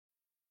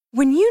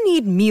When you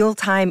need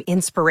mealtime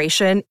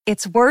inspiration,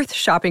 it's worth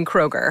shopping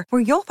Kroger,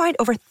 where you'll find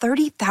over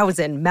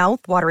 30,000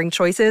 mouth-watering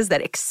choices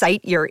that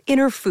excite your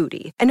inner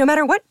foodie. And no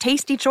matter what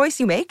tasty choice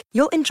you make,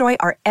 you'll enjoy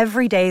our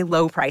everyday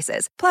low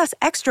prices, plus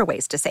extra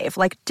ways to save,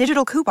 like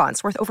digital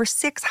coupons worth over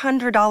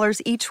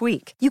 $600 each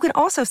week. You can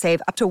also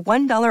save up to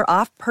 $1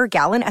 off per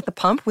gallon at the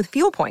pump with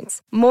fuel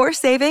points. More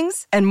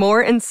savings and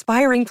more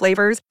inspiring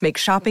flavors make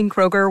shopping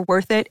Kroger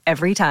worth it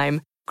every time.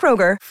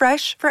 Kroger,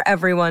 fresh for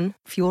everyone.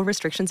 Fuel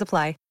restrictions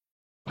apply.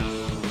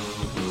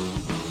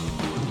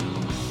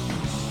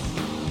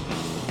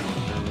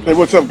 Hey,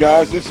 what's up,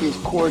 guys? This is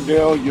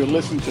Cordell. You're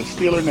listening to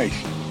Steeler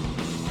Nation.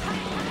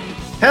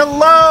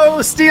 Hello,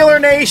 Steeler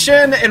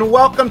Nation, and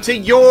welcome to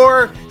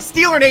your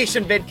Steeler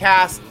Nation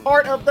Vidcast,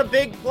 part of the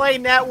Big Play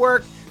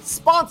Network,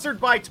 sponsored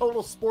by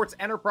Total Sports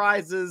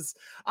Enterprises.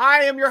 I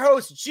am your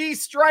host, G.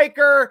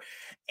 Stryker,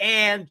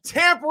 and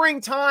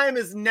tampering time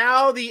is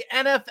now the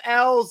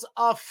NFL's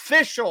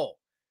official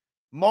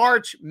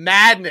March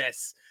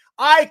Madness.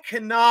 I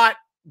cannot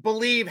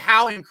believe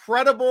how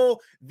incredible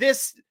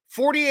this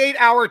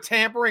 48-hour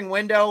tampering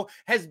window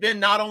has been,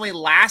 not only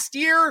last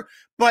year,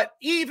 but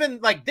even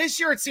like this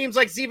year. It seems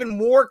like it's even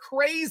more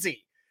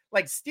crazy.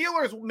 Like,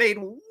 Steelers made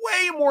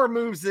way more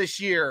moves this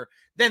year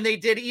than they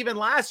did even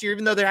last year,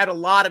 even though they had a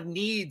lot of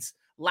needs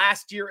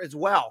last year as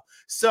well.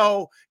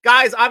 So,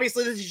 guys,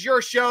 obviously this is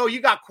your show. You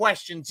got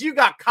questions, you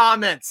got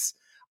comments.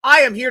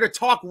 I am here to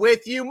talk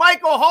with you.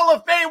 Michael, Hall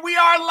of Fame, we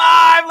are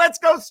live. Let's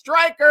go,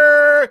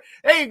 Stryker.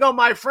 There you go,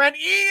 my friend.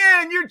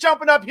 Ian, you're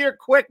jumping up here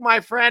quick, my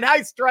friend.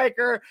 Hi,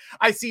 Stryker.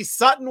 I see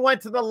Sutton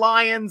went to the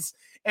Lions,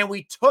 and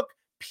we took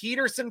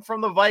Peterson from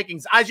the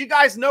Vikings. As you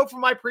guys know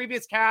from my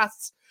previous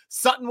casts,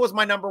 Sutton was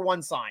my number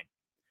one sign.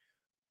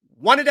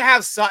 Wanted to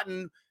have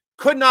Sutton.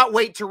 Could not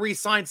wait to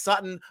re-sign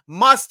Sutton.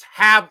 Must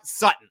have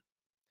Sutton.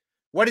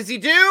 What does he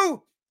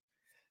do?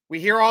 We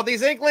hear all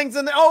these inklings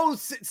and,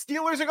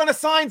 Steelers are going to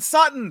sign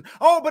Sutton.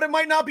 Oh, but it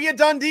might not be a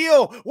done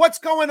deal. What's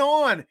going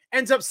on?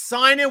 Ends up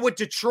signing with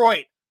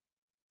Detroit.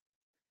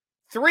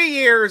 3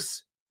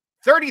 years,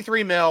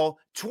 33 mil,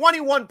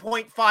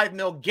 21.5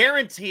 mil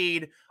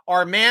guaranteed.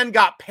 Our man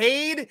got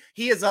paid.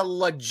 He is a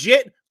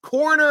legit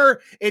corner.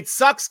 It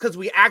sucks because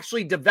we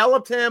actually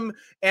developed him,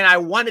 and I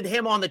wanted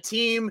him on the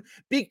team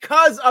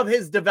because of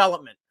his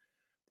development.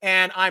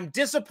 And I'm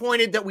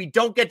disappointed that we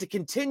don't get to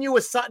continue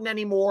with Sutton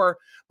anymore.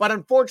 But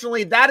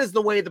unfortunately, that is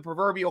the way the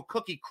proverbial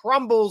cookie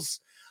crumbles.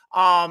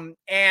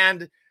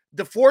 And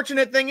the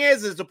fortunate thing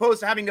is, as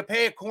opposed to having to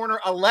pay a corner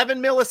 11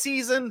 mil a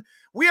season,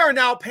 we are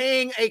now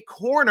paying a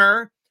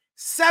corner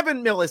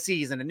 7 mil a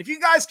season. And if you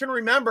guys can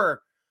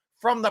remember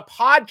from the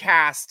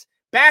podcast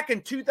back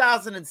in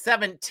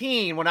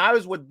 2017, when I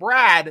was with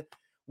Brad,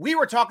 we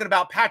were talking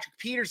about Patrick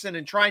Peterson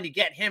and trying to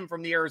get him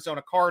from the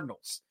Arizona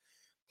Cardinals.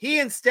 He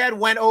instead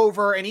went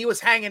over and he was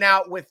hanging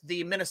out with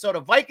the Minnesota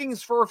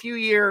Vikings for a few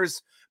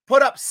years,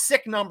 put up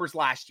sick numbers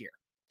last year.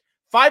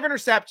 5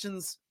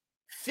 interceptions,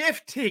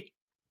 15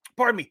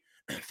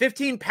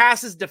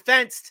 passes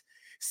defensed,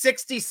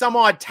 60 some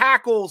odd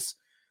tackles.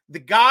 The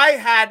guy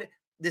had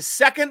the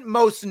second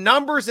most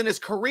numbers in his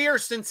career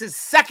since his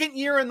second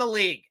year in the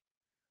league.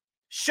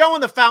 Showing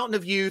the fountain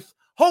of youth.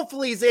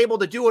 Hopefully he's able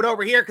to do it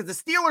over here, because the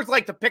Steelers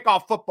like to pick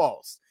off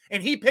footballs,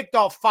 and he picked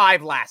off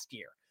 5 last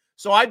year.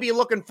 So I'd be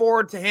looking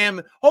forward to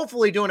him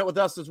hopefully doing it with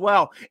us as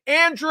well.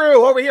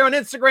 Andrew over here on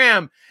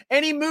Instagram,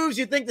 any moves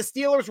you think the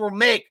Steelers will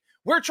make?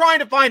 We're trying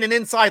to find an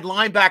inside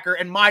linebacker,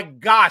 and my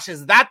gosh,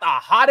 is that the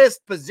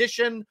hottest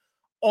position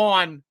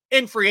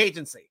in free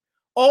agency?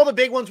 All the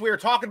big ones we were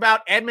talking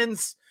about,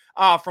 Edmonds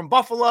from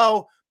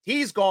Buffalo,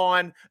 he's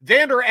gone.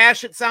 Vander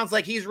Esch, it sounds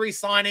like he's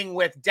re-signing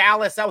with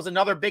Dallas. That was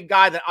another big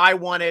guy that I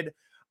wanted.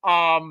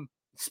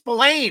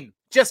 Spillane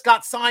just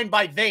got signed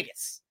by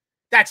Vegas.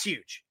 That's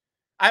huge.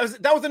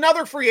 That was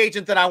another free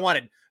agent that I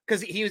wanted,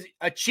 because he was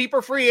a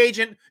cheaper free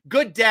agent,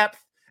 good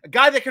depth, a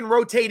guy that can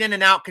rotate in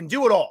and out, can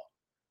do it all.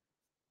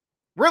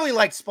 Really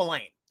like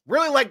Spillane.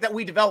 Really like that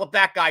we developed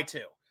that guy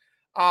too.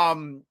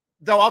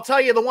 Though I'll tell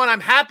you the one I'm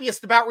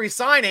happiest about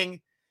re-signing,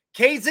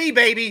 KZ,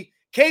 baby.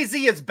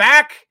 KZ is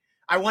back.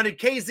 I wanted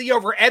KZ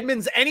over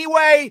Edmonds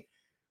anyway.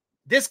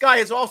 This guy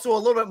is also a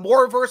little bit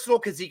more versatile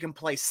because he can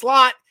play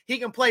slot. He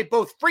can play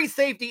both free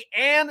safety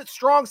and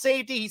strong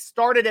safety. He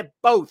started at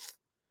both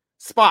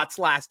spots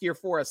last year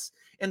for us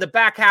in the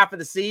back half of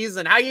the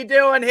season. How you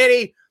doing,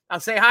 Hitty? I'll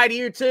say hi to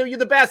you too. You're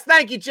the best.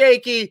 Thank you,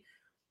 Jakey.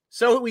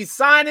 So we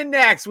sign in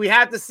next. We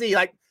have to see,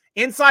 like,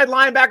 inside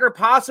linebacker,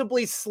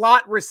 possibly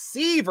slot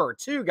receiver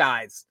too,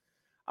 guys.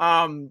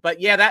 But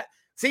yeah, that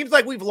seems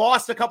like we've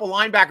lost a couple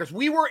linebackers.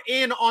 We were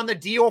in on the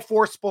deal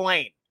for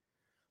Spillane.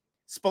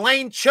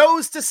 Spillane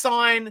chose to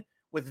sign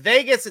with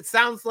Vegas. It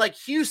sounds like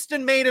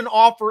Houston made an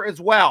offer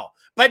as well,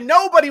 but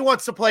nobody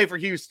wants to play for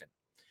Houston.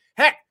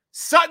 Heck,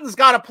 Sutton's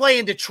got to play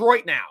in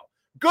Detroit now.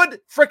 Good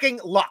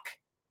freaking luck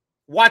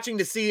watching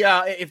to see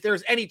if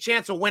there's any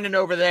chance of winning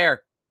over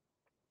there.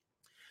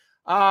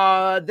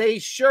 They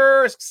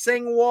sure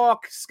sing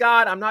walk,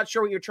 Scott. I'm not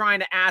sure what you're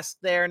trying to ask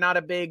there. Not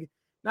a big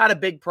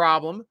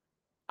problem,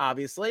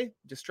 obviously.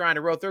 Just trying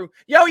to roll through.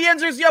 Yo,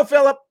 Yenzers. Yo,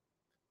 Philip.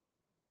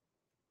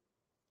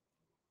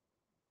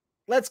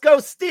 Let's go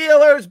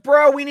Steelers,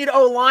 bro. We need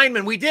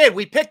O-lineman. We did.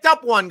 We picked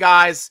up one,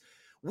 guys.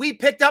 We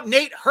picked up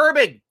Nate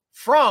Herbig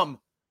from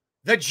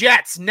the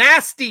Jets.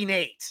 Nasty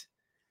Nate.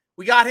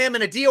 We got him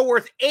in a deal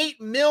worth $8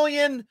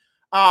 million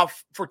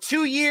for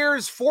 2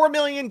 years, $4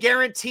 million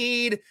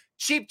guaranteed.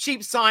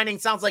 Cheap signing.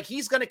 Sounds like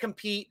he's going to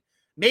compete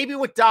maybe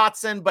with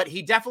Dotson, but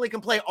he definitely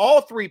can play all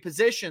three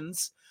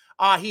positions.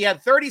 He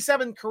had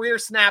 37 career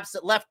snaps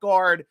at left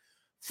guard,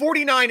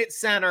 49 at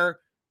center,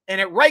 and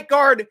at right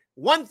guard,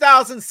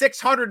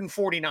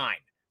 1,649.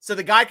 So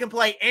the guy can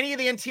play any of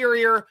the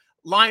interior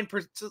line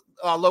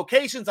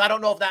locations. I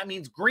don't know if that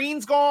means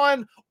Green's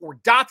gone or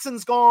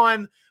Dotson's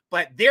gone,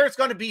 but there's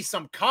going to be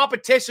some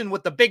competition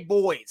with the big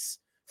boys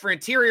for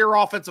interior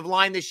offensive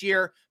line this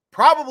year.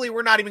 Probably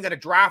we're not even going to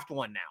draft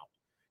one now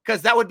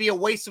because that would be a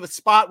waste of a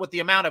spot with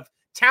the amount of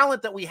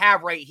talent that we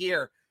have right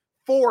here.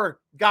 4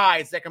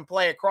 guys that can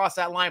play across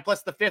that line,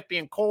 plus the 5th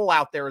being Cole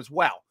out there as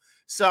well.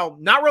 So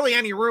not really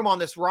any room on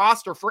this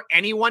roster for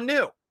anyone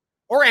new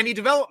or any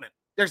development.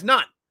 There's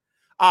none.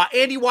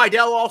 Andy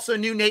Weidel also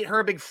knew Nate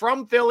Herbig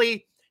from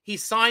Philly. He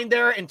signed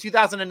there in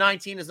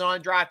 2019 as an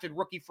undrafted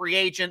rookie free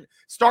agent,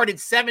 started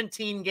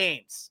 17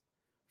 games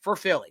for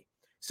Philly.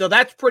 So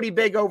that's pretty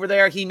big over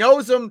there. He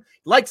knows him,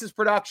 likes his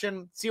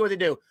production. See what they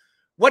do.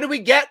 What do we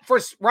get for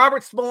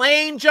Robert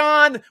Spillane,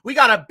 John? We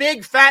got a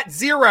big fat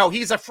 0.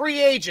 He's a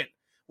free agent.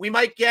 We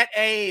might get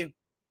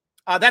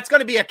that's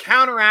going to be a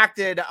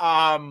counteracted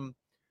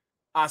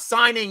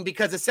signing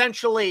because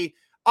essentially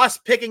us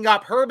picking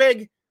up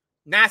Herbig,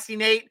 Nasty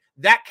Nate,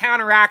 that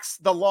counteracts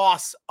the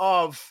loss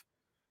of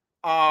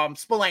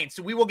Spillane.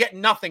 So we will get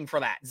nothing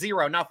for that.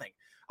 0, nothing.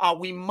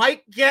 We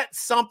might get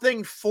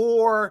something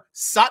for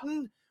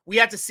Sutton. We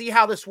have to see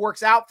how this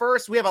works out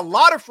first. We have a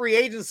lot of free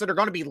agents that are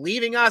going to be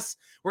leaving us.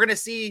 We're going to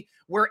see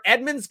where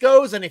Edmonds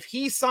goes, and if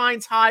he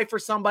signs high for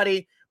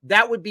somebody,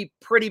 that would be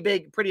pretty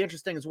big, pretty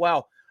interesting as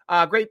well.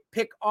 Great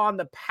pick on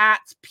the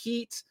Pats,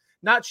 Pete.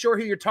 Not sure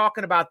who you're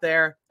talking about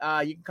there.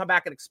 You can come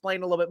back and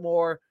explain a little bit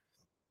more,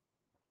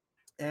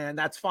 and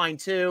that's fine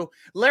too.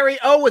 Larry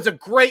O was a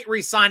great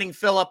re-signing,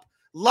 Philip.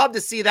 Love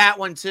to see that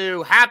one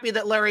too. Happy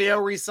that Larry O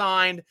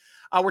re-signed.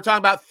 We're talking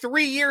about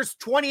 3 years,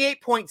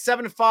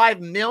 $28.75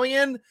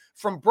 million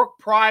from Brooke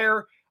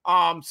Pryor,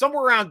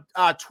 somewhere around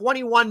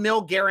 21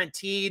 mil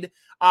guaranteed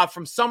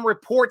from some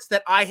reports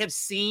that I have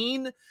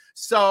seen.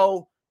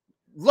 So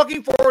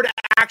looking forward to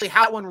actually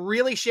how that one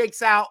really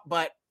shakes out,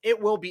 but it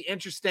will be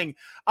interesting.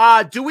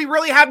 Do we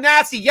really have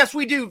Nasty? Yes,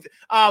 we do,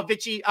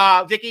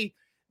 Vicky.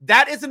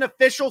 That is an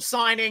official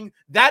signing.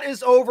 That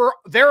is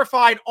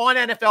verified on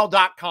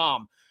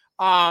NFL.com.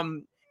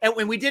 And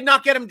when we did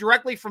not get him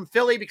directly from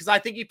Philly because I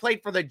think he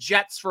played for the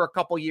Jets for a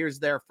couple years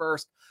there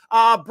first.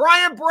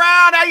 Brian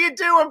Brown, how you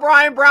doing,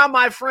 Brian Brown,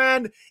 my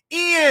friend?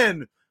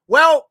 Ian,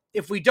 well,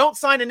 if we don't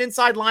sign an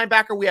inside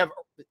linebacker, we have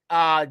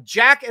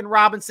Jack and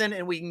Robinson,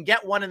 and we can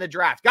get one in the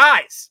draft.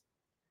 Guys,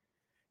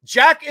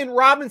 Jack and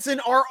Robinson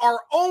are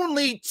our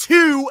only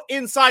 2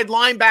 inside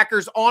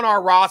linebackers on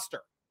our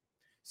roster.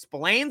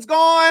 Spillane's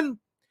gone.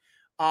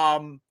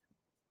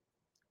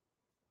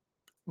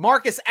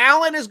 Marcus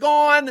Allen is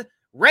gone.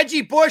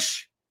 Reggie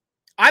Bush,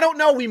 I don't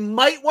know. We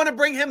might want to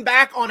bring him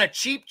back on a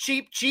cheap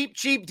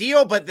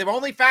deal, but the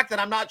only fact that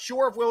I'm not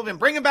sure if we'll even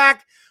bring him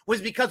back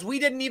was because we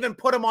didn't even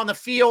put him on the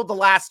field the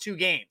last 2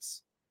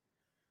 games.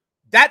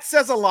 That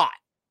says a lot.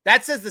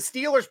 That says the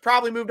Steelers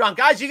probably moved on.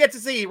 Guys, you get to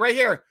see right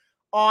here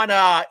on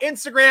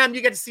Instagram,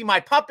 you get to see my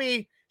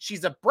puppy.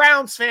 She's a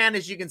Browns fan,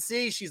 as you can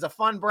see. She's a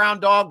fun brown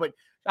dog, but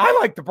I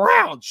like the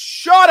Browns.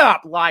 Shut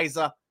up,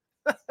 Liza.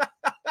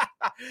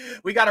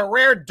 We got a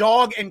rare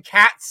dog and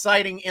cat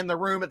sighting in the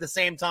room at the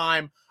same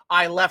time.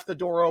 I left the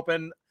door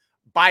open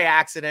by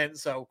accident.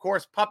 So, of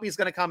course, puppy's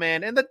going to come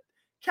in. And the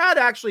cat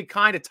actually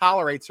kind of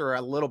tolerates her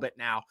a little bit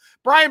now.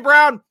 Brian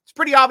Brown, it's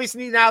pretty obvious to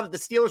me now that the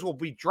Steelers will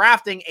be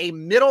drafting a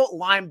middle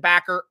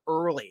linebacker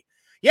early.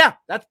 Yeah,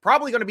 that's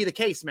probably going to be the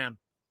case, man.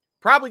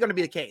 Probably going to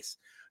be the case.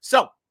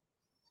 So,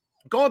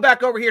 going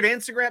back over here to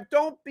Instagram,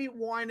 don't be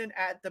whining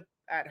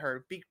at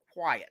her. Be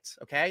quiet,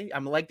 okay?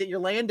 I'm like that you're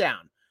laying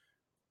down.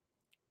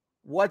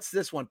 What's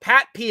this one?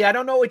 Pat P. I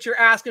don't know what you're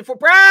asking for.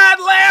 Brad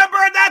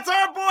Lambert, that's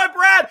our boy,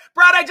 Brad.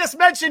 Brad, I just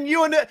mentioned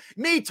you and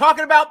me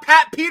talking about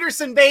Pat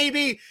Peterson,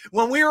 baby,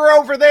 when we were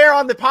over there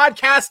on the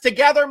podcast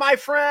together, my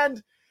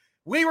friend.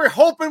 We were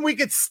hoping we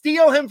could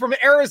steal him from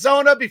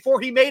Arizona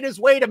before he made his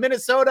way to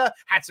Minnesota.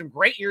 Had some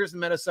great years in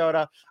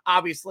Minnesota,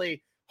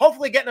 obviously.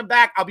 Hopefully getting him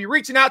back. I'll be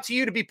reaching out to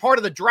you to be part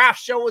of the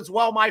draft show as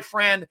well, my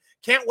friend.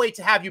 Can't wait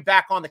to have you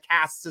back on the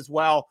casts as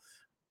well.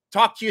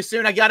 Talk to you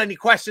soon. I got any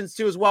questions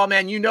too as well,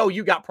 man. You know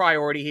you got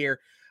priority here.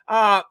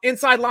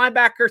 Inside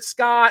linebacker,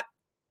 Scott.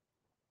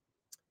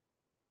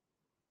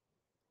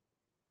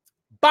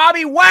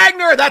 Bobby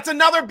Wagner. That's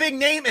another big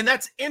name, and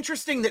that's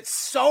interesting that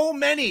so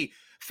many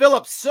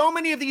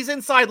of these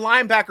inside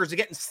linebackers are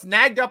getting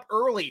snagged up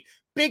early.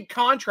 Big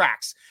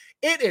contracts.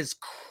 It is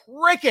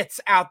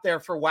crickets out there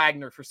for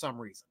Wagner for some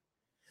reason.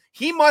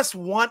 He must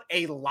want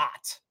a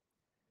lot.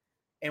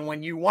 And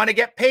when you want to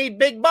get paid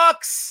big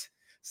bucks,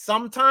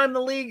 Sometime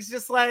the league's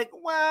just like,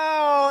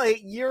 well,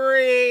 at your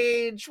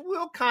age,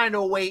 we'll kind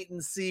of wait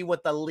and see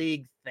what the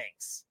league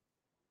thinks.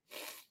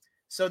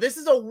 So this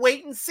is a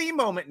wait and see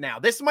moment now.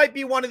 This might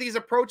be one of these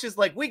approaches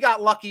like we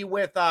got lucky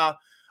with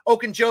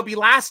Ogunjobi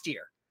last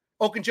year.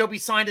 Ogunjobi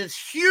signed this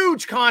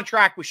huge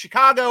contract with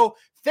Chicago,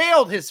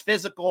 failed his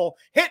physical,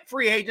 hit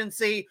free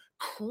agency,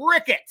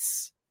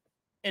 crickets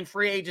in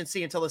free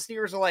agency until the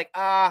Steelers are like,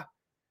 why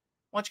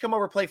don't you come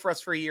over and play for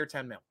us for a year,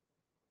 10 mil?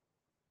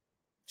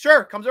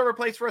 Sure, comes over and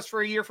plays for us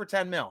for a year for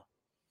 10 mil.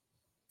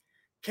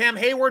 Cam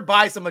Hayward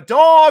buys him a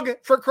dog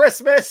for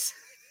Christmas.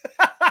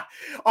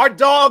 Our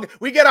dog,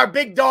 we get our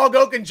big dog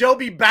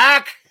Ogunjobi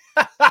back.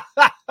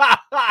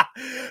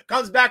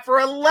 Comes back for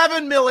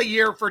 11 mil a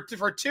year for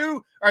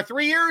 2 or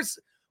 3 years.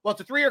 Well,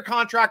 it's a 3-year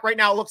contract right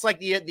now. It looks like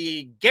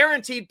the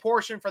guaranteed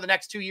portion for the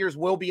next 2 years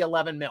will be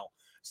 11 mil.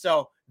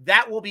 So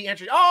that will be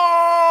interesting.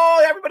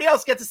 Oh, everybody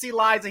else gets to see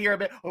Liza here a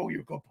bit. Oh,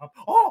 you go pup.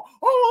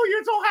 Oh,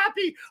 you're so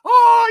happy.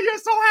 Oh, you're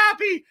so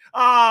happy.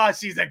 Oh,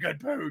 she's a good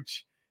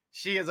pooch.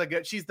 She's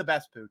the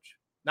best pooch.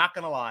 Not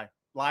going to lie.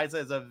 Liza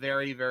is a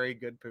very, very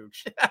good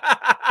pooch.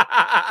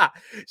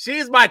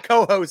 She's my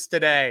co-host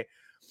today.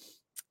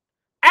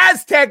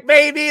 Aztec,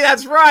 baby.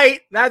 That's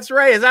right. That's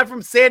right. Is that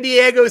from San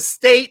Diego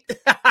State?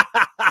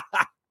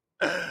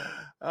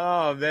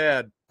 Oh,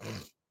 man.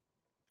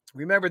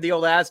 Remember the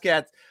old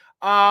Azcats.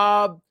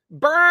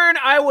 Burn,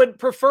 I would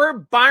prefer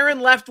Byron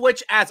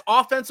Leftwich as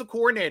offensive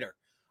coordinator.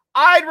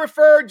 I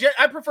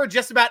prefer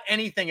just about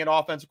anything at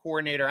offensive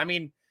coordinator. I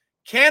mean,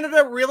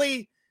 Canada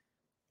really,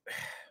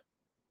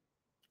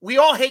 we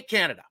all hate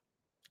Canada.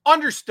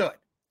 Understood.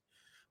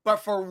 But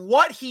for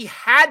what he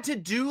had to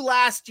do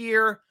last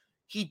year,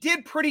 he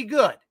did pretty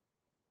good.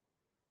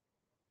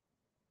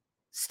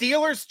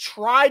 Steelers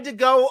tried to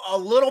go a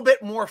little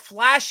bit more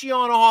flashy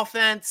on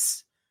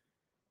offense.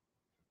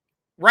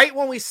 Right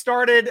when we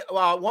started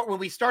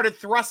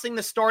thrusting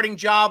the starting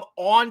job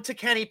onto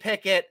Kenny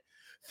Pickett,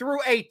 threw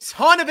a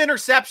ton of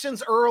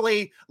interceptions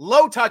early,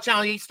 low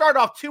touchdown. He started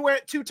off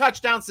two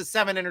touchdowns to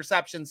 7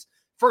 interceptions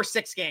first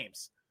 6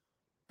 games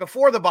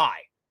before the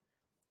bye.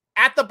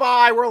 At the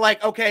bye, we're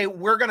like, okay,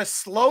 we're going to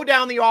slow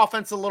down the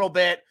offense a little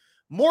bit,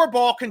 more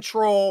ball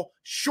control,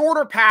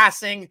 shorter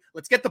passing.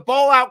 Let's get the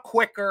ball out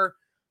quicker.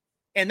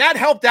 And that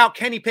helped out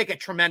Kenny Pickett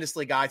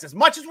tremendously, guys. As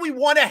much as we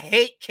want to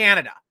hate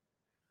Canada,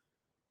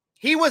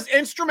 he was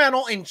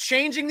instrumental in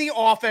changing the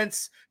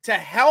offense to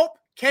help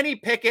Kenny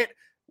Pickett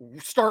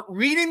start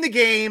reading the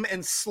game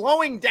and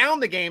slowing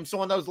down the game.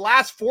 So in those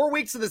last 4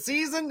 weeks of the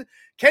season,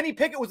 Kenny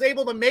Pickett was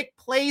able to make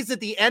plays at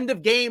the end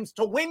of games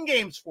to win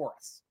games for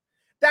us.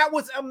 That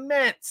was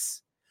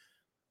immense.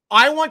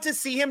 I want to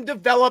see him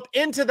develop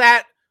into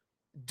that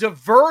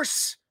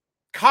diverse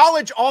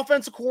college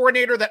offensive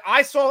coordinator that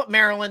I saw at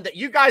Maryland, that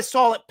you guys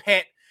saw at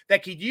Pitt,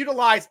 that could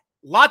utilize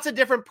lots of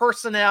different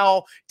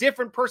personnel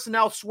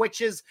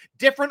switches,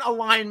 different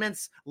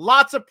alignments,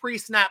 lots of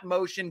pre-snap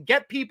motion,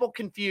 get people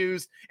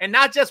confused, and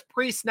not just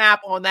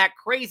pre-snap on that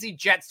crazy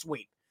jet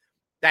sweep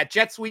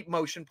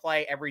motion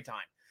play every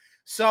time.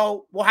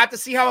 So we'll have to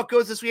see how it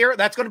goes this year.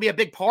 That's going to be a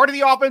big part of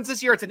the offense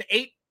this year. It's an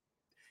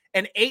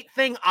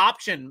 8-thing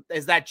option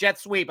is that jet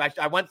sweep.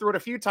 I went through it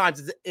a few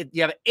times.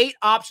 You have 8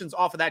 options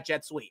off of that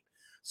jet sweep.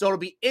 So it'll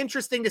be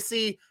interesting to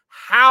see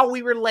how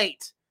we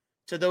relate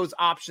to those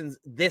options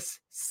this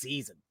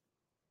season.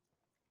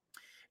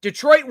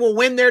 Detroit will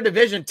win their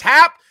division.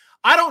 Tap,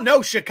 I don't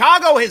know.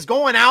 Chicago is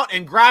going out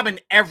and grabbing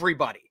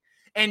everybody.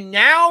 And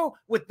now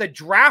with the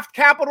draft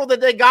capital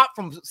that they got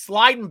from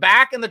sliding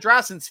back in the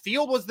draft, since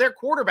Field was their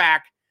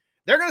quarterback,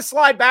 they're going to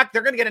slide back.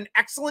 They're going to get an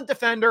excellent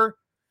defender.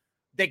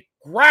 They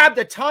grabbed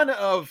a ton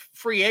of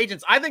free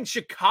agents. I think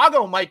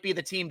Chicago might be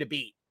the team to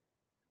beat.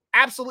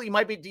 Absolutely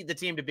might be the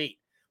team to beat.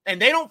 And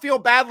they don't feel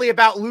badly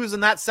about losing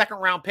that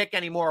second-round pick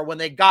anymore when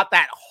they got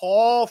that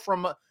haul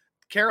from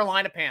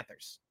Carolina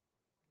Panthers.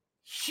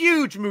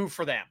 Huge move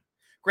for them.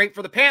 Great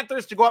for the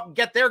Panthers to go up and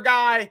get their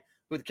guy.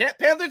 The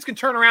Panthers can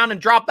turn around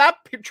and drop that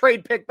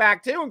trade pick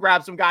back too and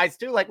grab some guys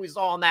too, like we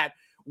saw in that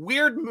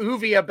weird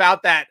movie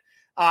about that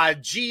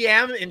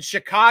GM in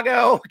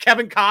Chicago,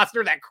 Kevin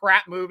Costner, that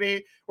crap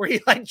movie where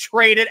he like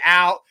traded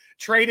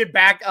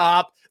back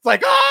up. It's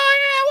like, oh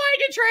yeah, why'd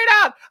you trade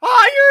out?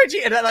 Oh, you're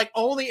a GM. And then, like,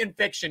 only in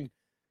fiction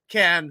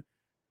can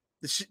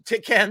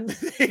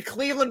the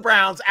Cleveland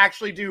Browns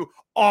actually do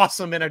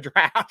awesome in a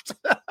draft.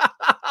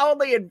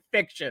 Only in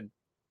fiction.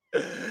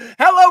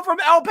 Hello from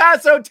El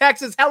Paso,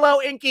 Texas. Hello,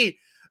 Inky.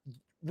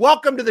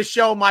 Welcome to the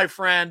show, my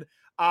friend.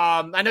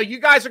 I know you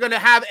guys are going to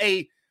have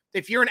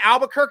if you're in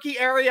Albuquerque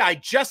area, I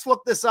just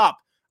looked this up.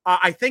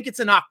 I think it's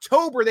in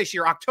October this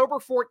year, October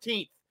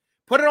 14th.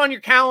 Put it on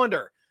your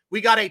calendar.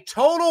 We got a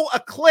total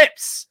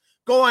eclipse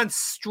going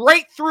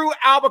straight through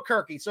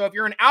Albuquerque. So if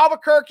you're in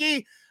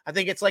Albuquerque, I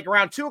think it's like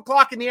around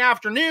 2:00 in the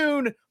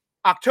afternoon,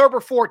 October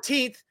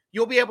 14th,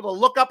 you'll be able to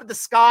look up at the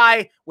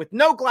sky with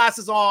no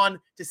glasses on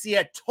to see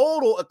a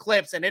total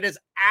eclipse. And it is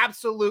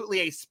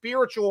absolutely a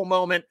spiritual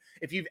moment.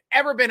 If you've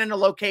ever been in a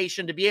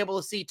location to be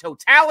able to see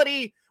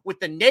totality with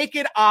the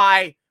naked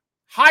eye,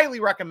 Highly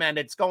recommend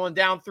it. It's going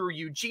down through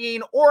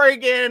Eugene,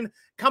 Oregon,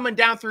 coming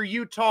down through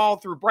Utah,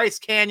 through Bryce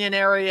Canyon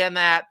area and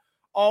that,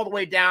 all the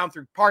way down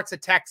through parts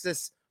of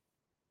Texas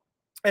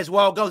as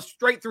well. Goes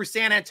straight through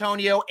San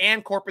Antonio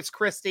and Corpus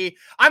Christi.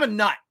 I'm a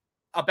nut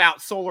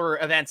about solar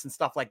events and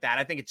stuff like that.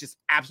 I think it's just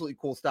absolutely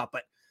cool stuff.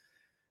 But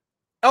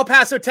El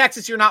Paso,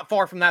 Texas, you're not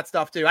far from that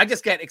stuff too. I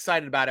just get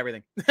excited about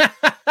everything.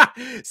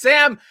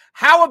 Sam,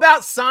 how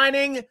about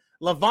signing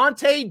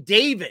Levante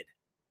David?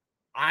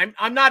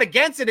 I'm not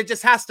against it. It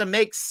just has to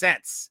make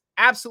sense.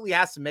 Absolutely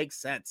has to make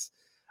sense.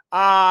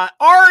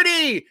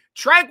 Artie,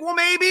 tranquil,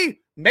 maybe.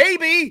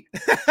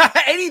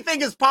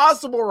 Anything is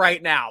possible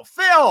right now.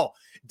 Phil,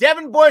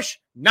 Devin Bush,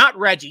 not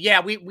Reggie.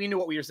 Yeah, we knew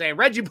what we were saying.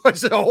 Reggie Bush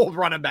is an old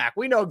running back.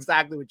 We know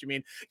exactly what you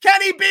mean.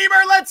 Kenny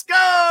Beamer, let's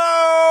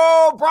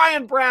go.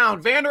 Brian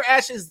Brown, Vander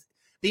Esch is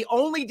the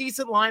only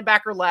decent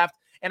linebacker left,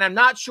 and I'm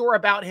not sure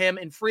about him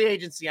in free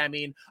agency. I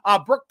mean,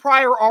 Brooke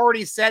Pryor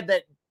already said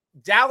that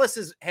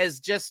Dallas has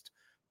just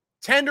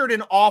tendered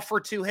an offer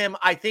to him.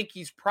 I think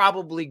he's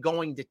probably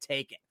going to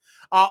take it.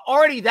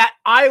 Already that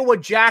Iowa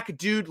Jack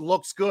dude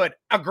looks good.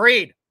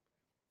 Agreed.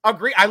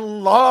 I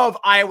love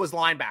Iowa's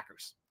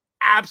linebackers.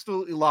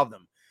 Absolutely love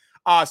them.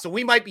 So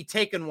we might be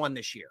taking one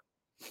this year,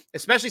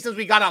 especially since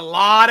we got a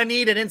lot of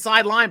need at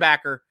inside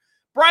linebacker.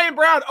 Brian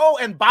Brown. Oh,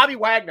 and Bobby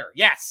Wagner.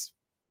 Yes.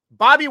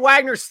 Bobby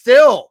Wagner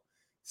still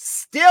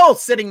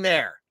sitting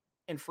there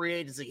in free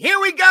agency.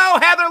 Here we go.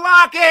 Heather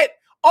Lockett.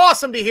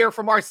 Awesome to hear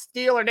from our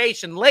Steeler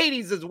Nation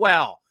ladies as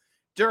well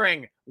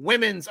during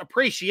Women's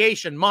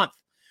Appreciation Month.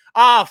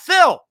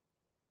 Phil,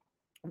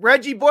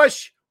 Reggie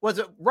Bush was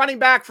a running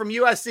back from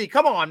USC.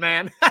 Come on,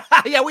 man.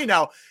 Yeah, we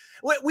know.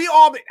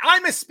 I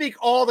misspeak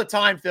all the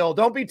time, Phil.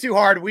 Don't be too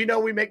hard. We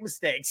know we make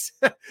mistakes.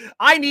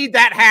 I need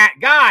that hat.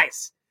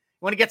 Guys,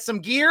 want to get some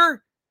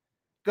gear?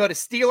 Go to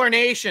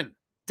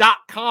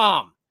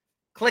SteelerNation.com.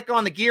 Click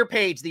on the gear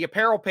page, the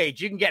apparel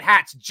page. You can get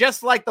hats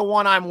just like the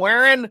one I'm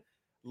wearing.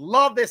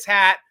 Love this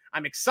hat.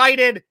 I'm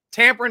excited.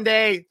 Tampering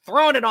Day,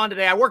 throwing it on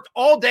today. I worked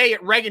all day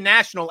at Reagan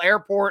National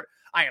Airport.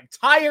 I am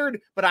tired,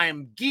 but I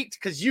am geeked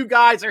because you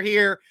guys are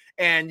here,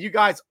 and you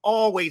guys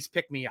always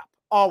pick me up.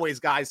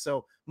 Always, guys.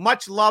 So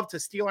much love to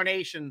Steeler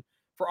Nation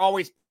for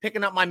always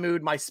picking up my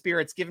mood, my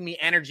spirits, giving me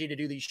energy to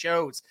do these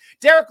shows.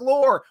 Derek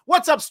Lohr,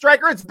 what's up,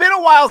 Striker? It's been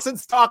a while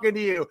since talking to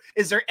you.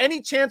 Is there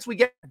any chance we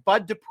get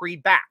Bud Dupree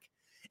back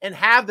and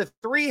have the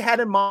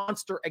three-headed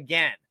monster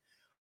again?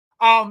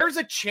 There's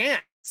a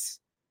chance.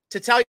 To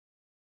tell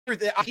you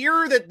that I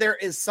hear that there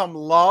is some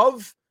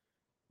love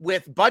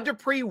with Bud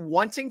Dupree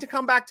wanting to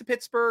come back to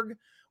Pittsburgh.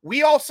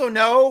 We also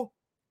know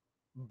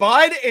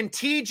Bud and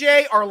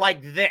TJ are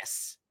like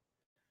this.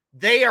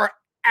 They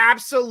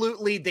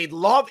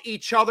love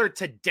each other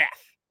to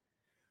death.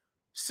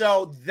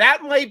 So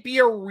that might be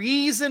a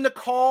reason to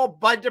call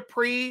Bud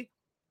Dupree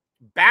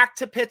back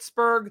to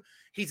Pittsburgh.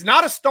 He's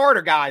not a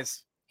starter,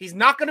 guys. He's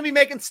not going to be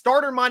making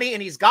starter money,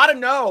 and he's got to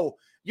know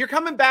you're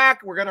coming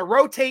back. We're going to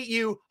rotate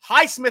you.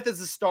 Highsmith is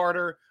the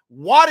starter.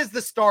 Watt is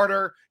the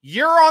starter.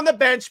 You're on the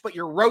bench, but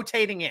you're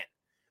rotating in.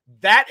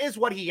 That is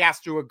what he has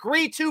to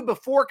agree to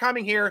before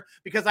coming here,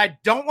 because I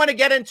don't want to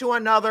get into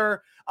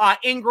another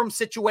Ingram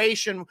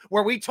situation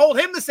where we told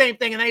him the same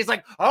thing, and then he's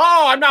like,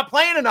 oh, I'm not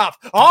playing enough.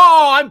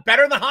 Oh, I'm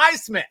better than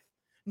Highsmith.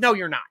 No,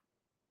 you're not.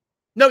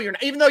 No, you're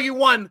not. Even though you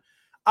won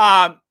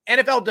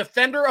NFL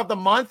Defender of the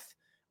Month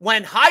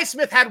when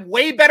Highsmith had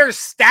way better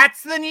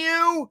stats than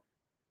you,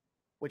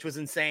 which was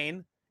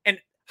insane. And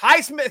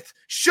Highsmith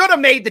should have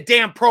made the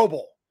damn Pro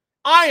Bowl.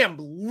 I am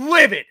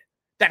livid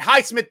that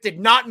Highsmith did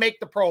not make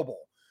the Pro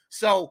Bowl.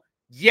 So,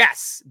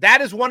 yes, that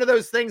is one of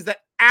those things that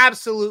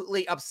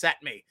absolutely upset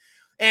me.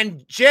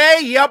 And Jay,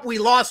 yep, we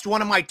lost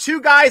one of my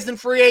two guys in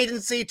free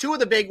agency, two of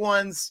the big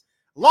ones.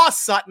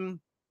 Lost Sutton,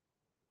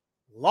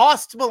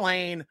 lost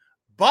Mullane,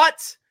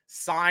 but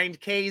signed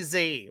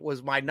KZ,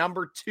 was my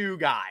number 2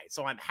 guy.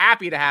 So I'm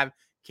happy to have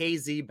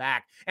KZ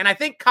back. And I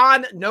think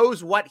Khan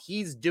knows what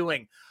he's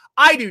doing.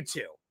 I do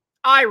too.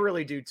 I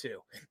really do too.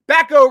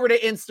 Back over to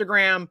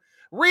Instagram.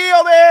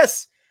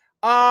 Realness.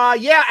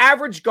 Yeah,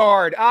 average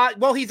guard.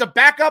 Well, he's a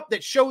backup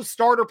that shows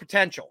starter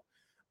potential.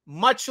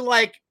 Much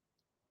like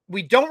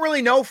we don't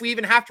really know if we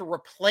even have to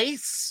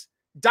replace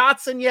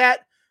Dotson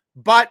yet,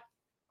 but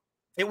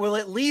it will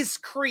at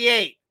least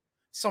create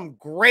some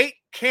great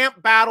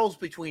camp battles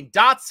between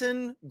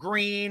Dotson,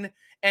 Green,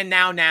 and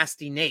now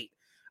Nasty Nate.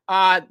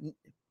 Looks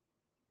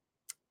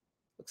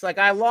like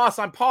I lost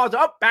on pause.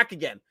 Oh, back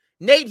again.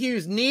 Nate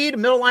Hughes, need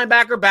middle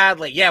linebacker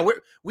badly. Yeah,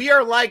 we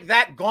are like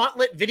that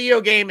Gauntlet video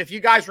game. If you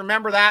guys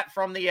remember that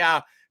from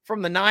the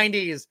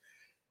 90s.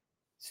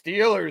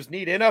 Steelers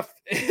need enough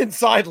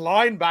inside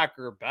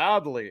linebacker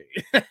badly.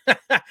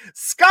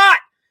 Scott,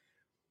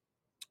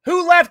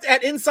 who left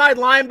at inside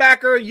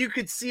linebacker? You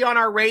could see on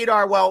our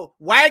radar. Well,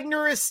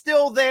 Wagner is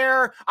still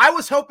there. I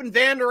was hoping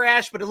Vander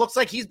Esch, but it looks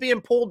like he's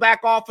being pulled back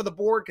off of the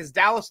board because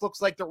Dallas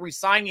looks like they're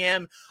re-signing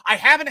him. I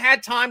haven't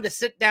had time to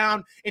sit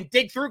down and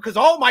dig through because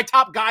all my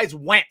top guys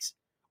went.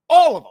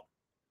 All of them.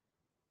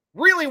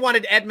 Really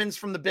wanted Edmonds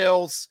from the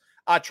Bills.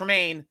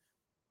 Tremaine,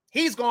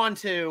 he's gone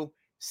too.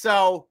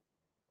 So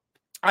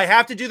I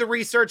have to do the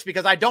research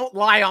because I don't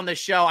lie on this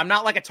show. I'm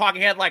not like a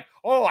talking head like,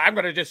 oh, I'm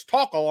going to just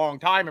talk a long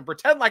time and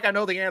pretend like I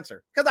know the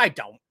answer. Because I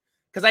don't.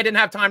 Because I didn't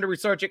have time to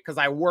research it because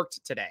I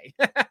worked today.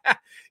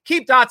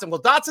 Keep Dotson.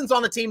 Well, Dotson's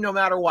on the team no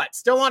matter what.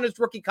 Still on his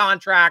rookie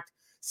contract.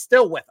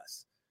 Still with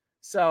us.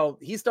 So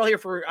he's still here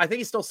for, I think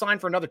he's still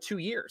signed for another 2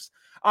 years.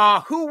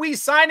 Who we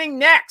signing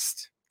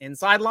next?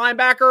 Inside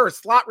linebacker or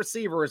slot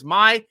receiver is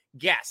my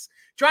guess.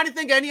 Trying to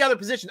think of any other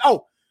position.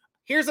 Oh,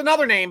 here's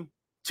another name.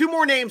 2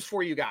 more names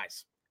for you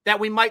guys that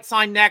we might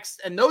sign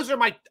next. And those are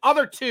my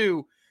other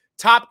 2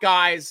 top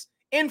guys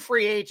in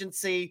free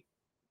agency.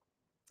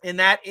 And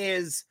that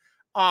is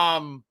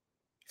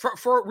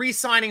for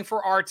re-signing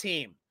for our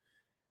team.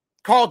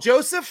 Carl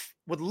Joseph,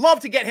 would love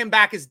to get him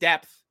back as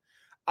depth.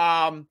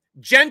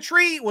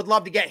 Gentry, would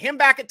love to get him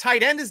back at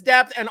tight end as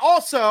depth. And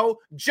also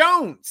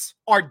Jones,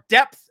 our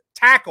depth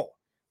tackle.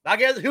 Now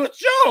guess who is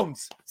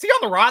Jones? Is he on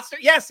the roster?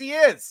 Yes, he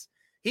is.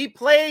 He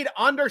played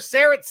under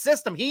Sarrett's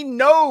system. He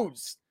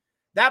knows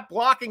that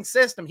blocking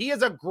system. He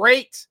is a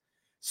great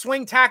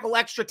swing tackle,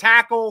 extra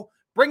tackle.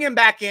 Bring him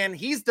back in.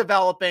 He's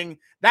developing.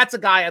 That's a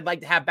guy I'd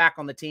like to have back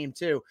on the team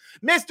too.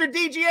 Mr.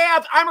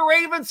 DGA, I'm a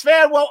Ravens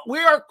fan. Well, we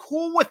are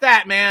cool with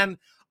that, man.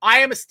 I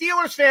am a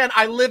Steelers fan.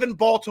 I live in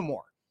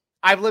Baltimore.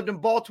 I've lived in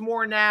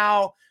Baltimore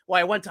now. Well,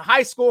 I went to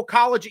high school,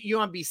 college at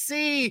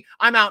UMBC.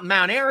 I'm out in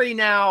Mount Airy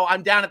now.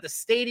 I'm down at the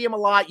stadium a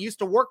lot. Used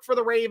to work for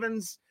the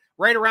Ravens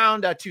right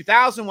around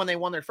 2000 when they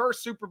won their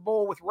first Super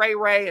Bowl with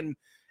Ray and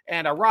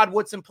Rod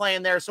Woodson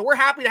playing there. So we're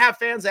happy to have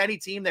fans of any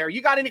team there.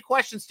 You got any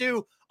questions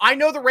too? I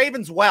know the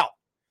Ravens well.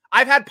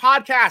 I've had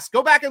podcasts.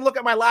 Go back and look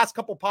at my last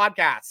couple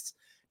podcasts.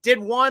 Did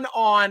one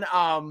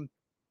on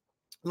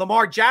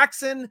Lamar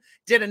Jackson.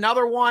 Did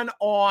another one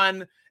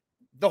on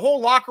the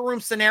whole locker room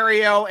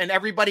scenario and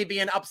everybody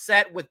being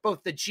upset with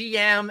both the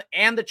GM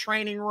and the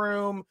training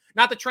room,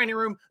 not the training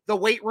room, the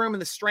weight room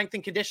and the strength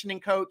and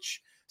conditioning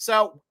coach.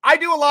 So I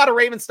do a lot of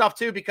Raven stuff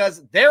too,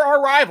 because they're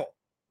our rival.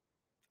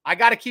 I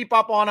got to keep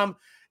up on them.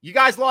 You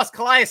guys lost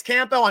Calais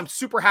Campbell. I'm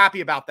super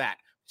happy about that.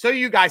 So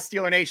you guys,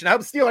 Steeler Nation. I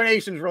hope Steeler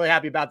Nation is really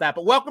happy about that.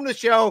 But welcome to the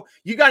show.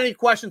 You got any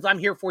questions? I'm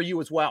here for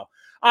you as well.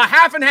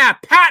 Half and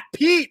half. Pat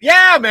Pete.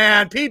 Yeah,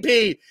 man.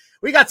 PP.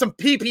 We got some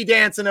PP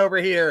dancing over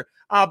here.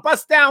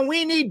 Bust down.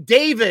 We need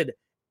David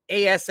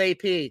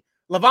ASAP.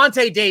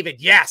 Levante David.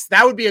 Yes,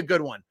 that would be a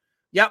good one.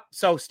 Yep.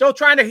 So still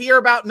trying to hear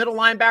about middle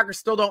linebackers.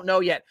 Still don't know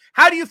yet.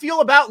 How do you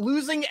feel about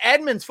losing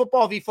Edmonds?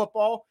 Football v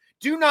football.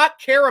 Do not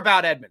care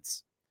about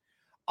Edmonds.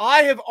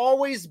 I have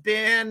always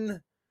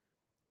been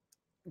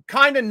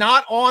kind of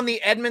not on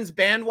the Edmonds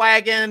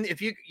bandwagon.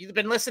 If you've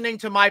been listening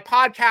to my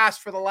podcast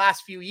for the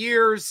last few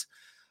years,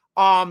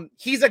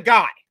 he's a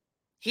guy.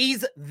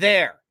 He's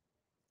there.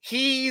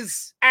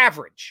 He's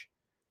average.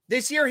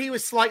 This year, he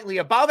was slightly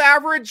above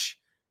average.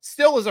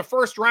 Still is a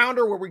first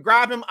rounder where we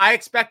grab him. I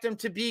expect him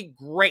to be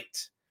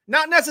great.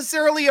 Not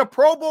necessarily a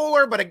Pro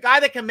Bowler, but a guy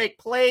that can make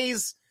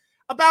plays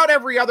about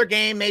every other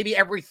game, maybe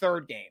every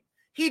third game.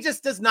 He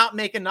just does not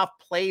make enough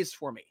plays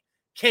for me.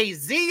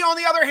 KZ, on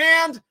the other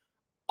hand,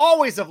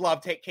 always have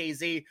loved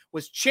KZ,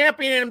 was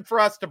championing for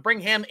us to bring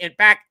him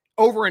back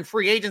over in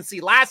free agency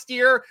last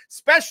year,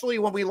 especially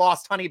when we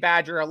lost Honey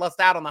Badger. I lost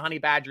out on the Honey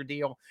Badger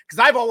deal because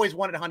I've always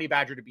wanted Honey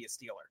Badger to be a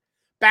Steeler.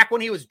 Back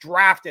when he was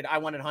drafted, I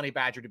wanted Honey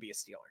Badger to be a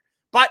Steeler.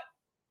 But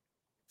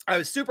I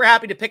was super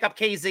happy to pick up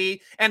KZ,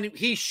 and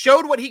he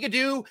showed what he could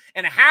do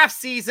in a half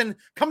season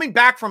coming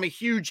back from a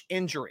huge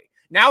injury.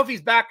 Now, if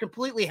he's back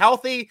completely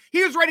healthy,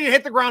 he was ready to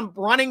hit the ground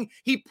running.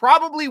 He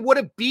probably would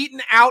have beaten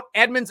out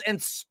Edmonds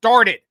and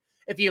started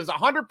if he was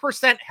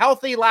 100%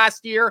 healthy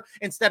last year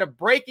instead of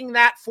breaking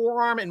that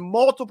forearm in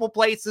multiple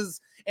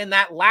places in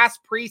that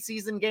last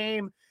preseason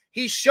game.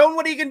 He's shown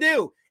what he can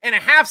do. In a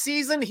half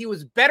season, he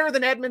was better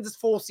than Edmonds'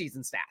 full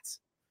season stats.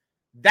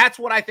 That's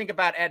what I think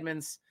about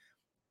Edmonds.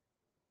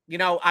 You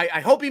know,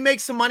 I hope he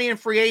makes some money in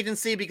free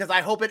agency because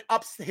I hope it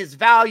ups his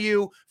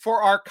value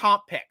for our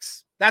comp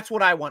picks. That's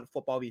what I want,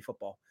 football v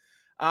football.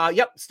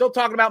 Yep, still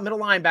talking about middle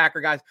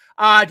linebacker, guys.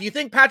 Do you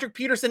think Patrick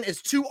Peterson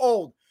is too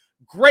old?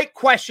 Great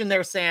question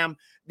there, Sam.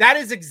 That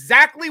is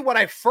exactly what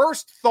I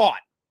first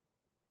thought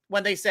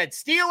when they said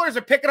Steelers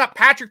are picking up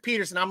Patrick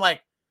Peterson. I'm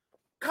like,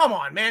 come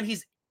on, man.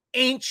 He's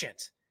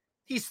ancient.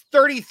 He's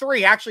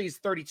 33. Actually, he's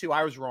 32.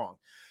 I was wrong.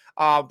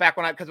 Back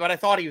when I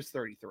thought he was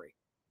 33.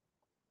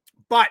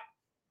 But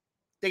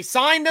they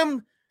signed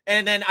him,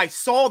 and then I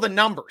saw the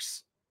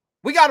numbers.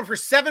 We got him for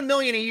 $7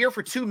 million a year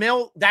for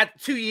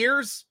 $2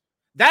 years.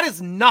 That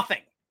is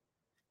nothing.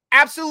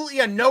 Absolutely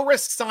a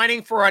no-risk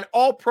signing for an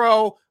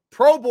all-pro,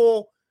 Pro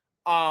Bowl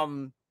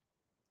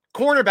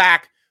cornerback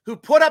who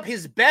put up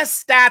his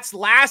best stats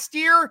last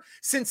year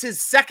since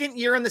his second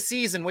year in the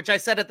season, which I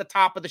said at the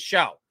top of the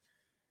show.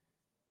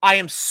 I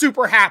am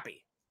super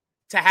happy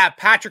to have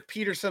Patrick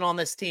Peterson on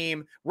this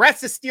team.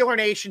 Rest of Steeler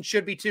Nation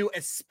should be too,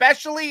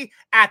 especially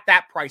at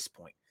that price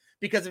point.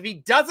 Because if he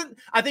doesn't,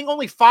 I think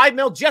only $5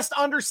 million, just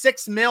under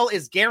 $6 million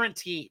is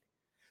guaranteed.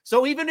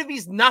 So even if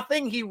he's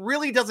nothing, he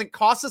really doesn't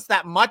cost us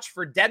that much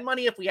for dead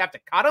money if we have to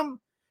cut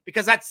him,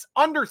 because that's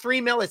under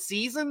 $3 million a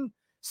season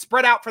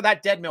spread out for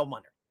that dead mill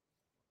money.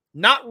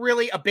 Not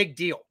really a big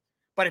deal.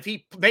 But if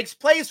he makes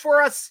plays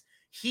for us,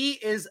 he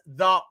is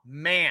the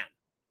man.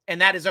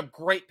 And that is a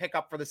great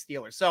pickup for the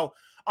Steelers. So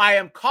I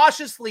am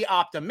cautiously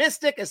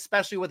optimistic,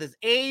 especially with his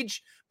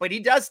age, but he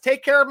does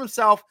take care of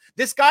himself.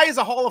 This guy is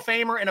a Hall of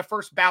Famer and a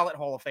first ballot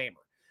Hall of Famer.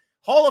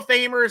 Hall of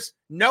Famers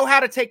know how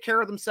to take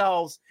care of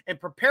themselves and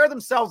prepare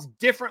themselves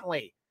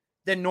differently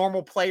than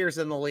normal players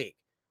in the league.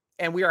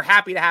 And we are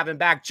happy to have him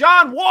back.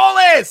 John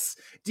Wallace,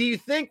 do you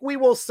think we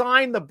will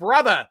sign the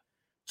brother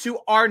to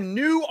our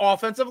new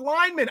offensive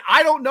lineman?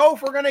 I don't know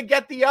if we're going to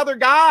get the other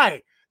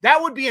guy.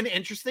 That would be an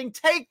interesting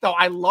take, though.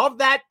 I love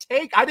that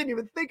take. I didn't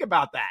even think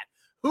about that.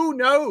 Who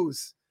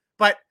knows?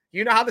 But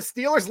you know how the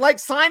Steelers like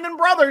signing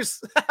brothers.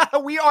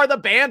 We are the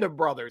band of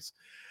brothers.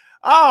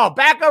 Oh,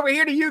 back over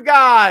here to you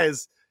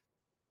guys.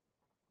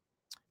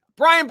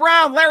 Brian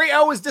Brown, Larry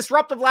O was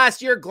disruptive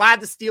last year. Glad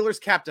the Steelers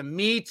kept him.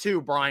 Me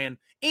too, Brian.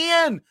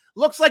 And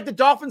looks like the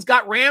Dolphins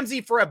got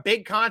Ramsey for a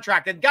big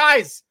contract. And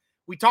guys,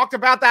 we talked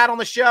about that on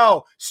the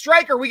show.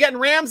 Striker, we getting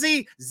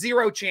Ramsey?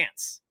 Zero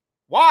chance.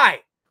 Why?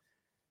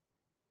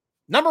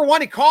 Number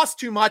one, it costs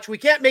too much. We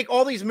can't make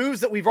all these moves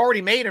that we've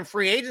already made in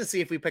free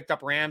agency if we picked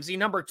up Ramsey.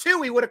 Number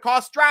two, he would have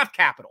cost draft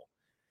capital.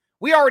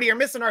 We already are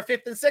missing our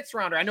 5th and 6th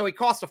rounder. I know he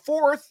cost a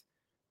 4th.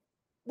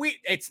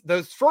 It's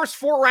those first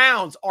 4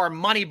 rounds are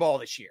money ball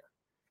this year.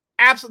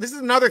 Absolutely. This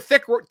is another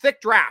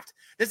thick draft.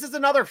 This is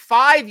another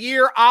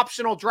 5-year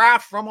optional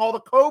draft from all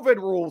the COVID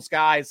rules,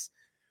 guys.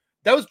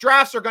 Those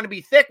drafts are going to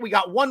be thick. We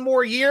got one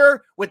more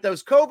year with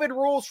those COVID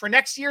rules for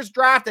next year's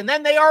draft, and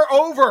then they are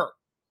over.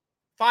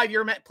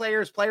 5-year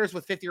players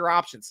with 5th-year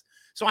options.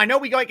 So I know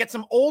we got to get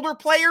some older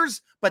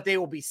players, but they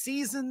will be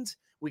seasoned.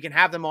 We can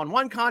have them on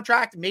one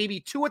contract, maybe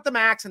 2 at the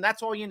max, and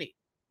that's all you need.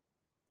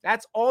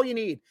 That's all you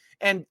need.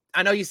 And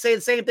I know you say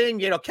the same thing.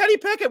 Kenny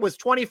Pickett was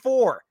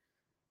 24.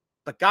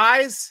 But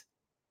guys,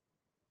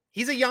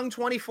 he's a young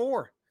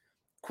 24.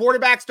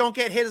 Quarterbacks don't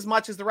get hit as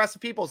much as the rest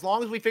of people. As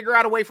long as we figure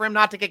out a way for him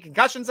not to get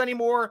concussions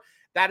anymore,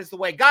 that is the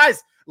way.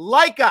 Guys,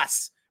 like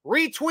us,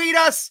 retweet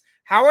us,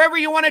 however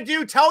you want to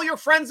do. Tell your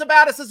friends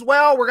about us as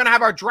well. We're going to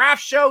have our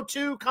draft show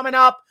too coming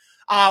up.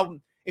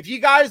 If you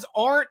guys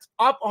aren't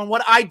up on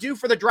what I do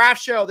for the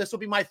draft show, this will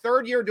be my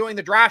 3rd year doing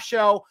the draft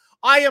show.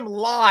 I am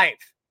live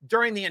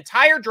during the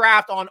entire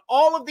draft on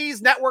all of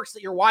these networks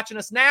that you're watching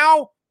us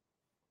now.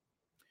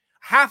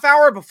 Half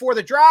hour before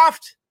the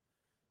draft,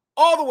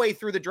 all the way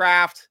through the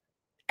draft.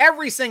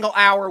 Every single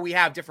hour, we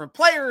have different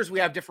players. We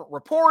have different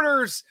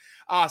reporters.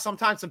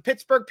 Sometimes some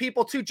Pittsburgh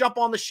people too jump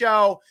on the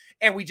show,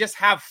 and we just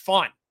have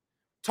fun.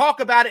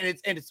 Talk about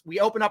it, and we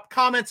open up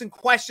comments and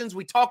questions.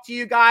 We talk to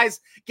you guys,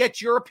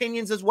 get your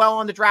opinions as well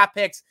on the draft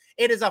picks.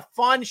 It is a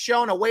fun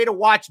show and a way to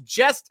watch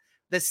just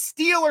the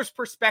Steelers'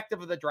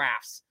 perspective of the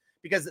drafts,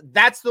 because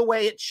that's the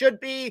way it should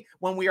be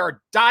when we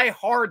are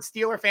diehard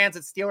Steeler fans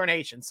at Steeler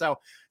Nation. So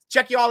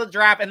check you all the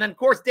draft. And then, of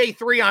course, day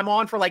 3, I'm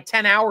on for like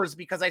 10 hours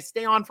because I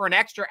stay on for an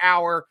extra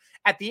hour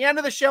at the end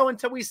of the show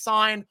until we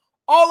sign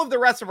all of the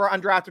rest of our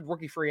undrafted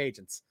rookie free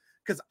agents,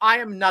 because I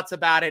am nuts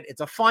about it.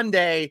 It's a fun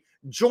day.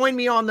 Join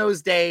me on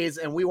those days,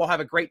 and we will have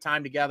a great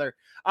time together.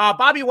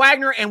 Bobby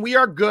Wagner, and we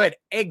are good.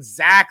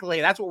 Exactly.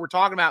 That's what we're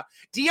talking about.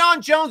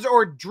 Deion Jones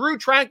or Drew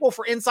Tranquil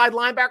for inside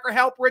linebacker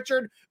help,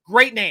 Richard.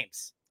 Great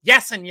names.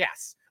 Yes and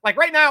yes. Like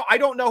right now, I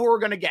don't know who we're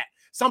going to get.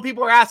 Some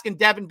people are asking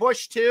Devin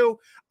Bush too.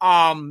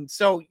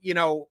 So,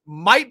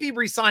 might be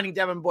re-signing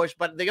Devin Bush,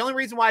 but the only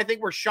reason why I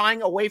think we're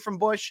shying away from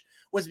Bush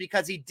was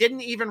because he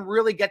didn't even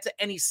really get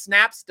to any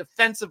snaps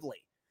defensively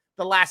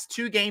the last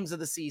 2 games of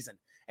the season.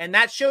 And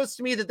that shows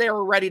to me that they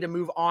were ready to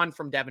move on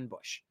from Devin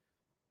Bush.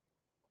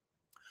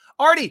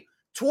 Artie,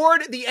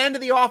 toward the end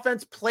of the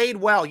offense, played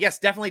well. Yes,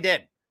 definitely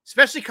did.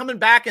 Especially coming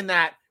back in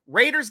that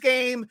Raiders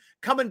game,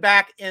 coming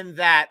back in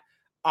that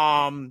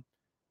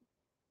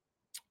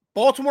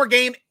Baltimore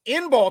game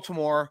in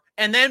Baltimore,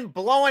 and then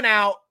blowing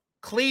out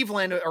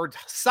Cleveland, or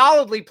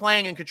solidly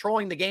playing and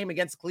controlling the game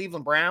against the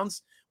Cleveland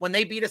Browns when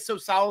they beat us so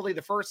solidly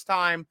the first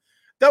time.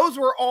 Those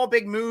were all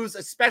big moves,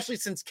 especially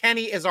since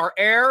Kenny is our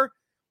heir.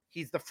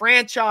 He's the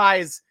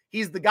franchise.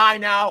 He's the guy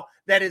now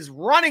that is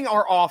running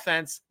our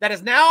offense, that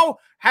is now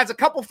has a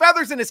couple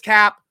feathers in his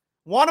cap.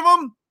 One of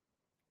them,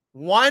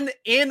 one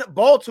in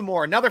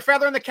Baltimore. Another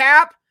feather in the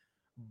cap,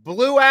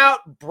 blew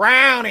out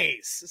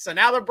Brownies. So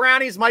now the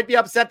Brownies might be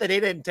upset that they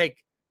didn't take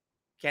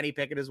Kenny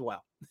Pickett as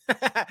well.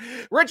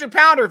 Richard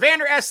Pounder,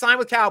 Vander S signed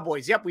with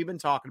Cowboys. Yep, we've been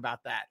talking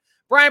about that.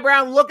 Brian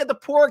Brown, look at the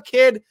poor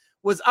kid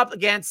was up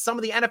against some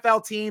of the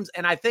NFL teams,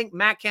 and I think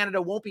Matt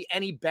Canada won't be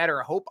any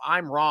better. Hope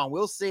I'm wrong.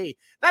 We'll see.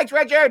 Thanks,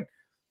 Richard.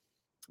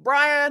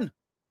 Brian,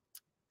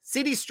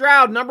 C.D.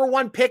 Stroud, number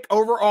 1 pick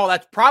overall.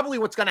 That's probably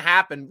what's going to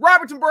happen.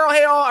 Robertson Burrow,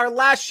 hey, all, our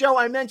last show,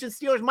 I mentioned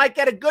Steelers might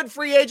get a good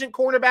free agent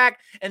cornerback,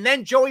 and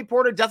then Joey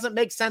Porter doesn't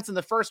make sense in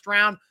the first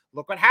round.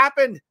 Look what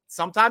happened.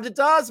 Sometimes it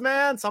does,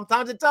 man.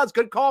 Sometimes it does.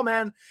 Good call,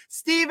 man.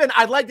 Steven,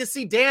 I'd like to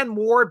see Dan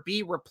Moore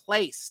be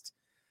replaced.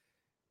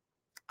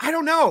 I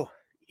don't know.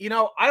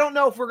 I don't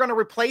know if we're going to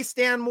replace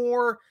Dan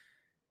Moore.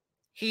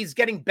 He's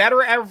getting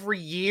better every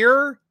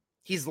year.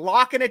 He's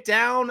locking it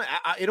down.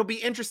 It'll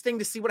be interesting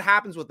to see what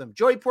happens with him.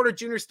 Joey Porter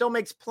Jr. still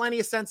makes plenty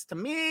of sense to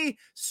me.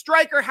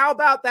 Striker, how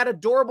about that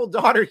adorable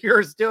daughter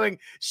yours doing?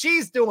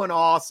 She's doing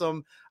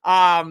awesome.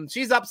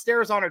 She's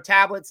upstairs on her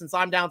tablet since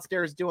I'm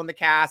downstairs doing the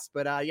cast.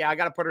 But yeah, I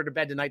got to put her to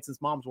bed tonight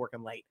since mom's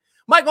working late.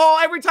 Michael,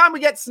 every time we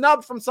get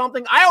snubbed from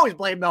something, I always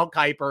blame Mel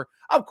Kiper.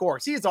 Of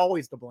course, he's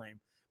always to blame.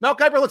 Mel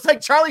Kiper looks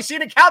like Charlie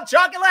Sheen and Count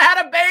Chocula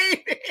had a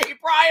baby.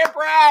 Brian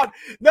Brown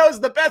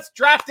knows the best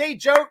draft day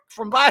joke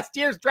from last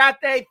year's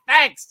draft day.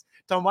 Thanks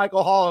to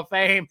Michael Hall of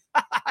Fame.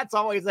 That's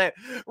always it.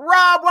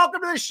 Rob, welcome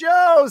to the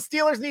show.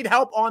 Steelers need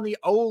help on the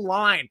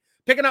O-line.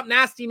 Picking up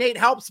Nasty Nate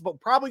helps, but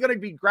probably going to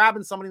be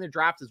grabbing somebody in the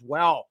draft as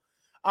well.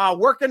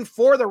 Working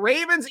for the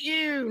Ravens?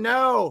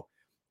 No.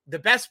 The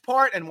best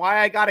part and why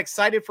I got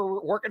excited for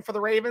working for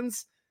the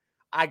Ravens,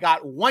 I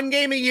got one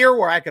game a year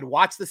where I could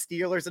watch the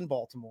Steelers in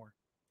Baltimore.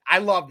 I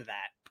loved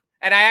that.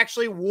 And I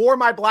actually wore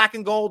my black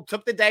and gold,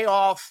 took the day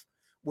off,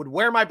 would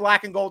wear my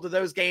black and gold to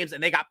those games,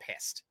 and they got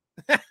pissed.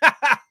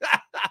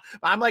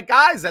 I'm like,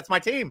 guys, that's my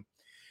team.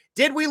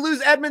 Did we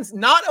lose Edmonds?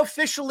 Not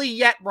officially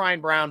yet,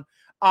 Brian Brown.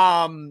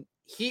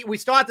 We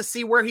still have to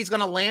see where he's going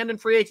to land in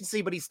free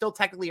agency, but he's still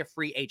technically a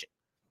free agent.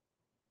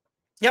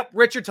 Yep,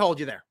 Richard told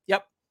you there.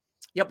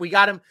 Yep, we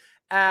got him.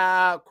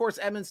 Of course,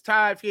 Edmonds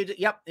tied free agent.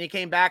 Yep, he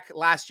came back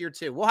last year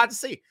too. We'll have to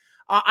see.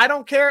 I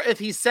don't care if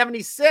he's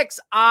 76.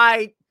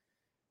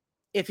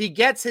 If he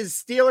gets his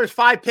Steelers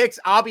 5 picks,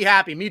 I'll be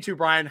happy. Me too,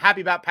 Brian.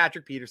 Happy about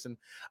Patrick Peterson.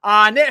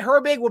 Nate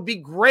Herbig would be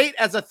great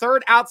as a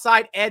third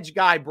outside edge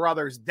guy,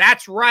 brothers.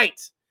 That's right.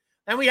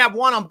 And we have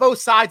one on both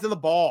sides of the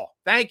ball.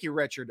 Thank you,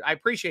 Richard. I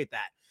appreciate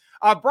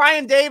that.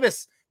 Brian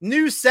Davis,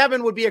 new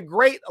 7 would be a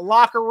great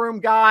locker room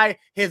guy.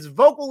 His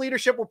vocal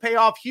leadership will pay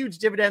off huge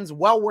dividends,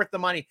 well worth the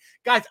money.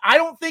 Guys, I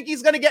don't think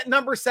he's going to get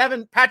number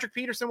 7. Patrick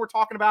Peterson we're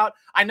talking about.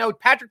 I know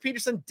Patrick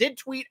Peterson did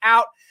tweet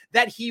out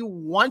that he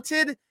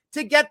wanted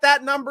to get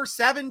that number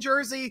 7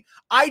 jersey.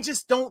 I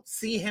just don't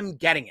see him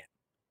getting it.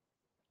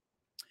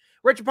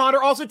 Richard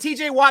Ponder, also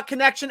TJ Watt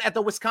connection at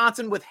the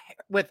Wisconsin with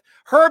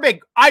Herbig.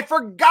 I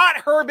forgot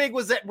Herbig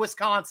was at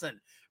Wisconsin.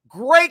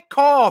 Great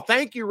call.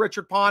 Thank you,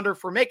 Richard Ponder,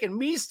 for making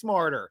me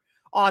smarter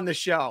on the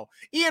show.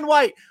 Ian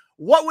White,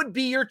 what would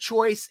be your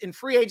choice in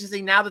free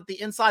agency now that the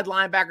inside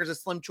linebackers are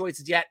slim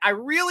choices yet? I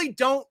really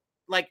don't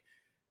like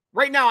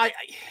right now.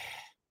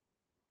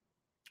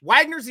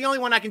 Wagner's the only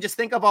one I can just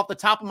think of off the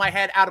top of my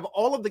head out of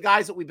all of the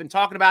guys that we've been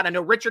talking about. I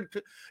know Richard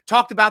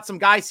talked about some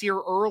guys here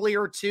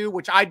earlier too,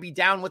 which I'd be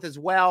down with as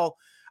well.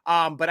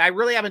 But I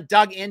really haven't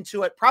dug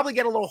into it. Probably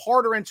get a little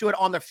harder into it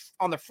on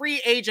the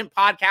free agent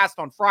podcast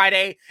on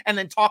Friday, and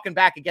then talking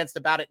back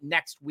about it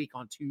next week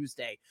on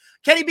Tuesday.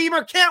 Kenny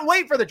Beamer, can't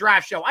wait for the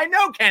draft show. I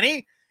know,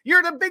 Kenny,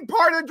 you're the big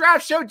part of the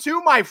draft show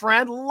too, my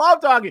friend. Love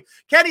talking.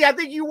 Kenny, I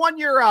think you won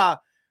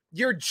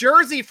your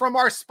jersey from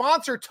our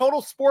sponsor,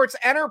 Total Sports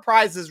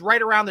Enterprises,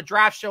 right around the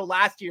draft show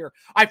last year.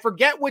 I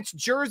forget which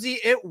jersey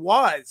it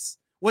was.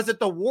 Was it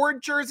the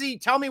Ward jersey?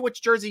 Tell me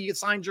which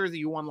signed jersey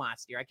you won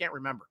last year. I can't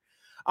remember.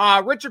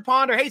 Richard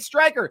Ponder, hey,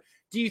 Striker,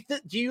 do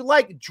you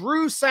like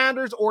Drew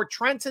Sanders or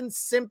Trenton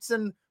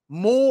Simpson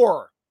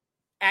more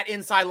at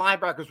inside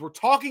linebackers? We're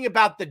talking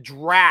about the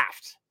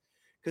draft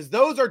because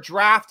those are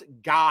draft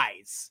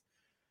guys.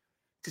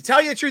 To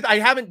tell you the truth, I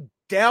haven't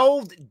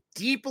delved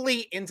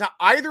deeply into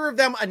either of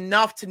them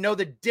enough to know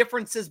the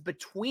differences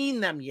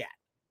between them yet.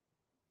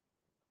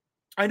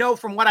 I know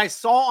from what I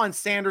saw on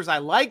Sanders, I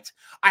liked.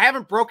 I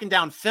haven't broken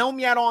down film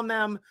yet on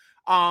them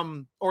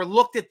or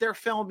looked at their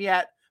film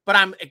yet, but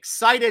I'm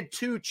excited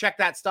to check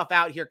that stuff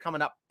out here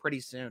coming up pretty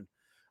soon.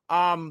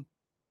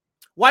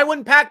 Why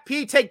wouldn't Pac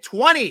P take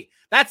 20?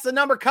 That's the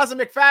number Cousin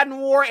McFadden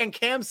wore, and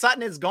Cam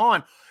Sutton is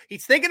gone.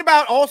 He's thinking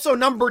about also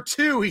number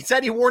 2. He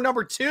said he wore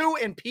number 2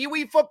 in Pee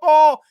Wee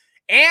football.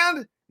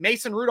 And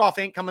Mason Rudolph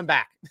ain't coming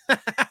back.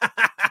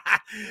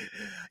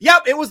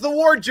 Yep, it was the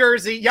Ward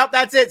jersey. Yep,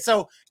 that's it.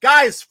 So,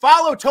 guys,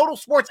 follow Total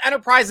Sports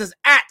Enterprises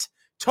at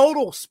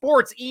Total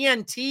Sports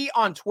ENT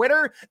on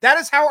Twitter. That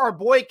is how our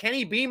boy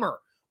Kenny Beamer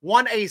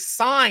won a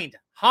signed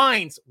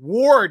Hines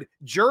Ward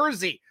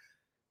jersey.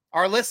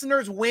 Our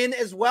listeners win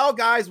as well,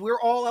 guys.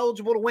 We're all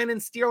eligible to win in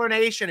Steeler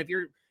Nation. If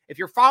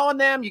you're following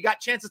them, you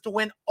got chances to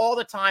win all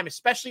the time,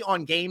 especially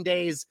on game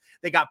days.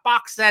 They got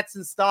box sets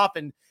and stuff,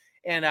 and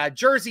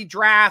jersey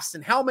drafts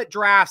and helmet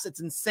drafts. It's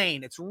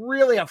insane. It's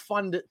really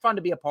fun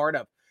to be a part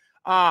of.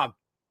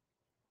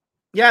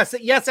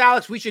 Yes,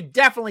 Alex, we should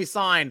definitely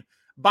sign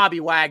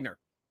Bobby Wagner.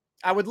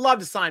 I would love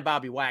to sign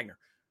Bobby Wagner.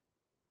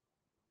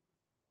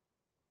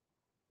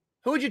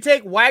 Who would you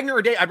take, Wagner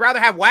or Dave? I'd rather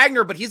have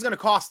Wagner, but he's going to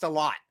cost a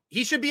lot.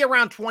 He should be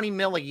around $20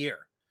 million a year.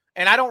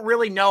 And I don't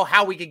really know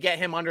how we could get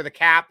him under the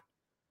cap,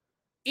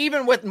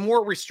 even with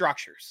more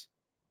restructures.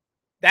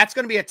 That's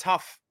going to be a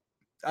tough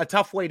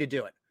way to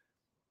do it.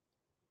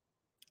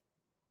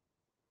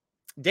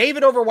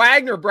 David over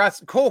Wagner,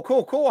 breast. Cool.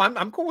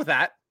 I'm cool with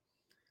that.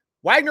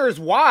 Wagner is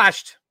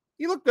washed.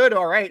 You look good.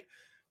 All right.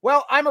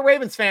 Well, I'm a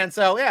Ravens fan,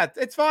 so yeah,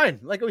 it's fine.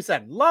 Like we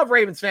said, love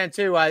Ravens fan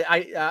too.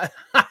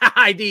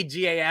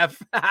 IDGAF,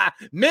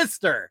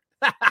 Mister.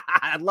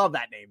 I love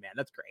that name, man.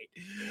 That's great.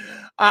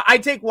 I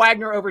take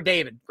Wagner over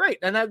David. Great.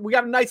 And then we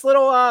got a nice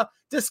little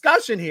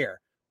discussion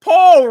here.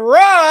 Paul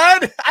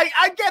Rudd.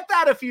 I get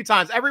that a few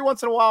times. Every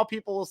once in a while,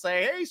 people will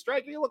say, hey,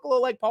 Striker, you look a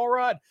little like Paul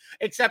Rudd.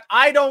 Except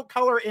I don't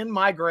color in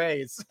my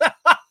grays.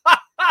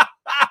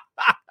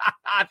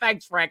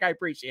 Thanks, Frank. I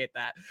appreciate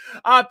that.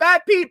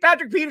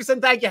 Patrick Peterson,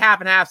 thank you,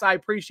 half and half. I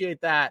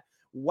appreciate that.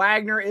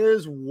 Wagner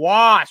is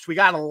washed. We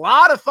got a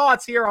lot of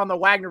thoughts here on the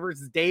Wagner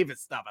versus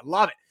Davis stuff. I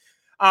love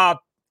it.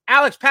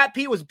 Alex, Pat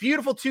Pete was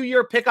beautiful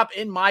 2-year pickup,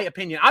 in my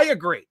opinion. I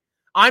agree.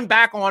 I'm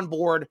back on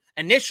board.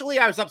 Initially,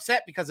 I was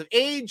upset because of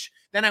age.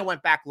 Then I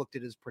went back, looked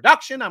at his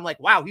production. I'm like,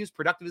 wow, he was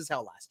productive as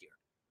hell last year.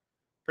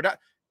 5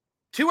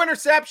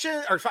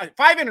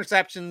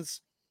 interceptions,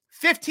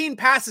 15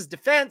 passes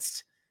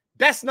defensed,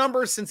 best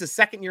numbers since his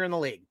second year in the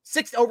league.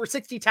 Over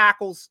 60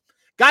 tackles.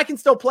 Guy can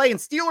still play, and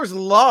Steelers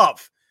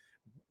love.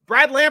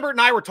 Brad Lambert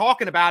and I were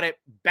talking about it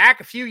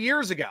back a few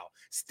years ago.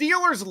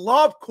 Steelers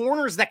love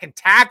corners that can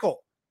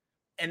tackle,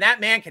 and that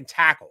man can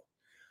tackle.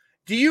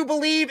 Do you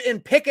believe in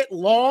Pickett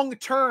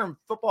long-term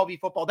football v.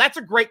 football? That's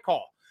a great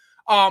call.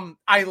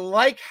 I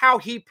like how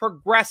he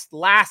progressed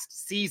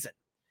last season.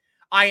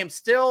 I am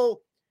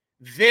still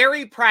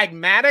very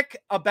pragmatic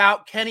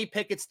about Kenny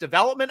Pickett's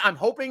development.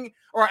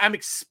 I'm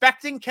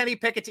expecting Kenny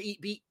Pickett to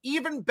be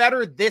even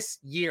better this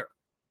year.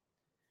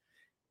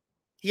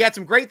 He had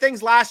some great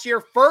things last year.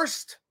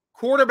 First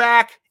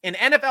quarterback in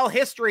NFL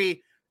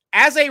history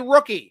as a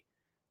rookie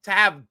to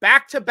have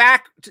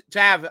back-to-back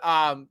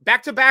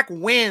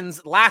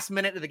wins last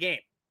minute of the game.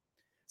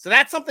 So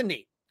that's something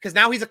neat because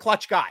now he's a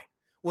clutch guy.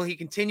 Will he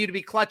continue to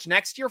be clutch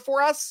next year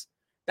for us?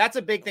 That's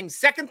a big thing.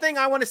 Second thing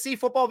I want to see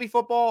football v.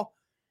 football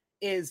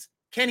is,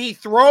 can he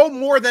throw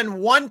more than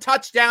one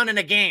touchdown in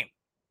a game?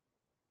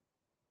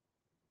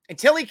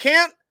 Until he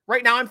can't,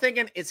 right now I'm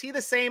thinking, is he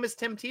the same as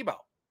Tim Tebow?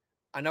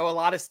 I know a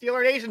lot of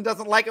Steeler Nation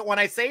doesn't like it when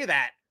I say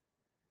that,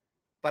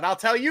 but I'll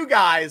tell you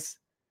guys,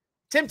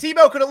 Tim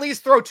Tebow could at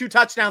least throw 2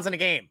 touchdowns in a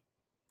game.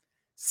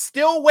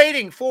 Still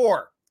waiting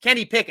for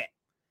Kenny Pickett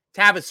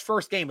to have his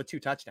first game with 2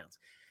 touchdowns.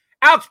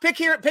 Alex,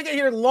 Pickett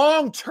here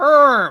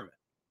long-term.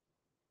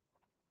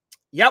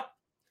 Yep.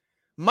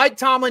 Mike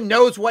Tomlin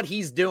knows what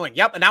he's doing.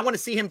 Yep. And I want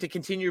to see him to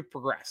continue to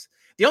progress.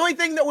 The only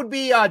thing that would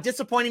be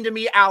disappointing to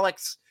me,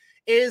 Alex,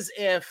 is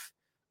if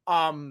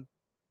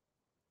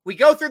we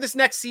go through this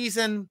next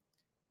season,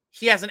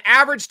 he has an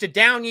average to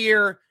down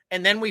year,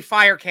 and then we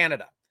fire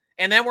Canada.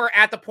 And then we're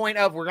at the point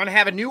of we're going to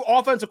have a new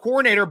offensive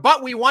coordinator,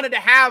 but we wanted to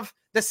have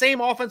the same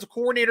offensive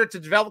coordinator to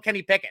develop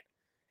Kenny Pickett.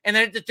 And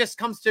then it just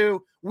comes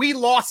to, we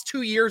lost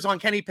 2 years on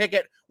Kenny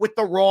Pickett with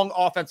the wrong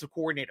offensive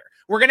coordinator.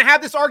 We're going to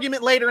have this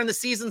argument later in the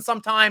season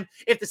sometime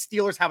if the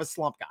Steelers have a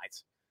slump,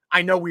 guys.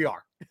 I know we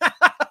are.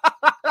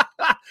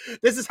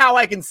 This is how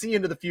I can see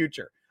into the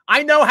future.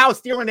 I know how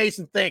Steeler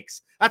Nation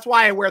thinks. That's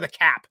why I wear the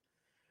cap.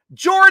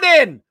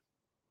 Jordan,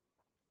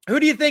 who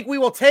do you think we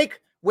will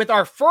take with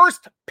our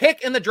first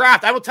pick in the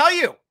draft? I will tell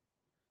you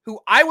who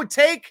I would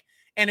take,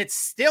 and it's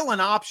still an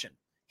option.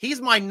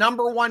 He's my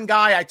number one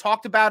guy. I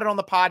talked about it on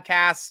the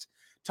podcast,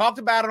 talked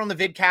about it on the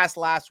vidcast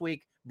last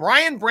week.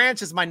 Brian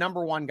Branch is my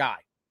number one guy.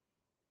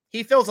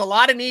 He fills a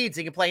lot of needs.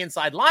 He can play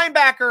inside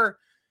linebacker.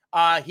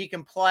 He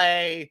can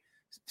play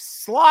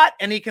slot,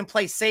 and he can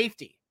play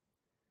safety.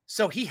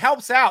 So he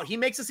helps out. He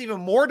makes us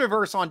even more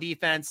diverse on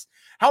defense,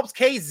 helps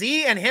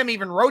KZ and him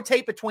even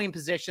rotate between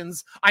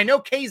positions. I know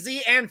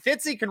KZ and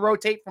Fitzy can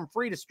rotate from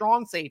free to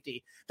strong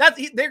safety.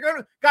 We're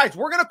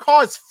going to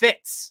cause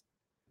fits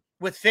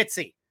with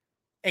Fitzy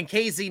and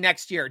KZ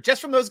next year.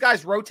 Just from those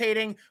guys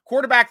rotating,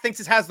 quarterback thinks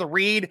it has the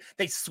read.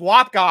 They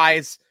swap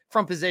guys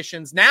from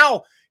positions.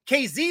 Now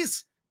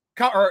Fitzy's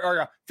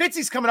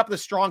coming up with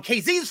strong.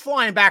 KZ's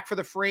flying back for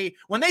the free.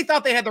 When they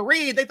thought they had the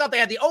read, they thought they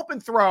had the open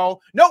throw.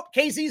 Nope,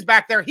 KZ's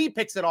back there. He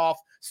picks it off,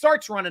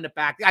 starts running it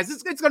back. Guys,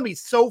 it's going to be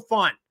so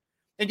fun.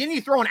 And then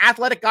you throw an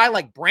athletic guy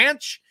like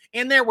Branch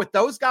in there with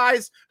those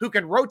guys who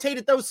can rotate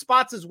at those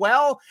spots as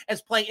well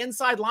as play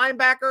inside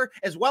linebacker,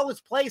 as well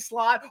as play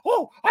slot.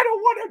 Oh, I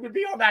don't want him to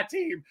be on that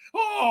team.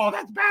 Oh,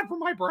 that's bad for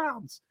my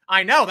Browns.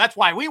 I know. That's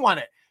why we want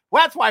it.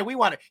 Well, that's why we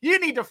want it. You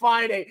need to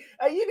find a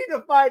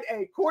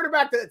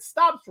quarterback that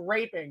stops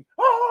raping.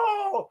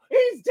 Oh,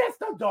 he's just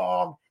a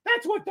dog.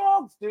 That's what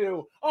dogs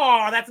do.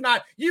 Oh, that's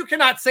not. You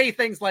cannot say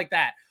things like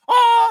that.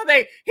 Oh,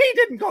 he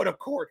didn't go to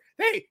court.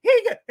 He's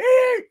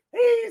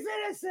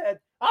innocent.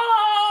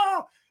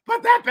 Oh,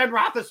 but that Ben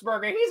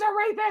Roethlisberger, he's a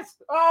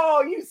rapist.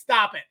 Oh, you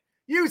stop it.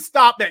 You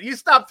stop that. You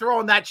stop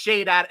throwing that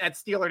shade at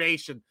Steeler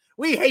Nation.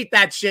 We hate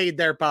that shade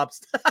there, pups.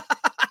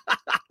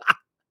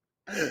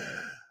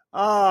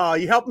 Oh,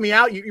 you helping me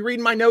out? You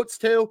reading my notes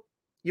too?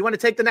 You want to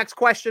take the next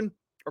question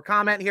or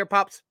comment here,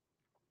 pups?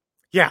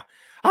 Yeah.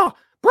 Oh,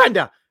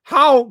 Brenda,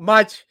 how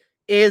much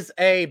is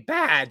a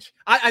badge?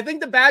 I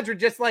think the badge are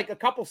just like a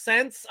couple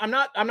cents. I'm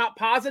not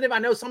positive. I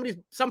know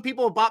some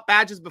people have bought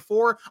badges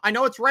before. I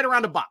know it's right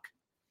around $1.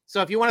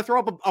 So if you want to throw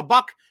up a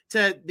buck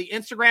to the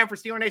Instagram for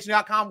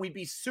SteelerNation.com, we'd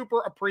be super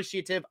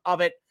appreciative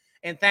of it.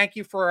 And thank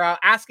you for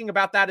asking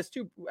about that as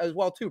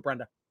well,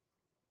 Brenda.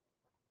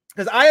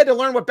 Because I had to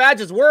learn what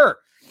badges were.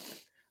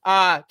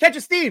 Catch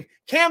a Steve.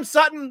 Cam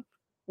Sutton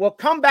will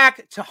come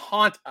back to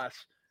haunt us.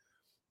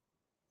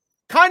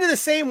 Kind of the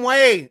same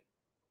way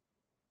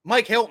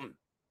Mike Hilton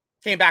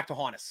came back to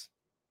haunt us.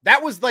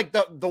 That was like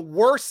the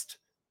worst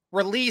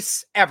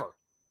release ever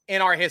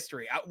in our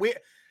history.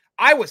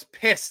 I was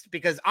pissed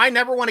because I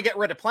never want to get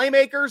rid of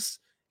playmakers.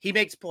 He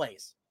makes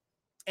plays.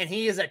 And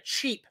he is a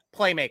cheap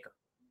playmaker.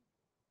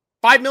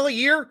 $5 million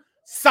a year,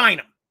 sign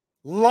him.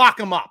 Lock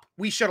him up.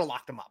 We should have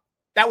locked him up.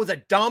 That was a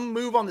dumb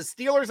move on the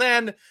Steelers'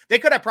 end. They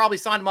could have probably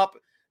signed him up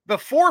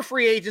before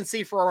free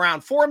agency for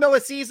around $4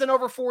 million a season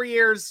over 4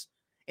 years.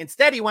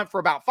 Instead, he went for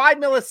about $5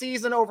 million a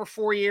season over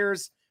 4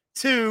 years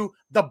to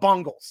the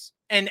Bungles.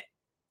 And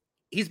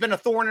he's been a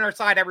thorn in our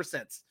side ever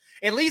since.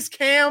 At least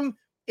Cam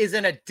is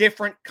in a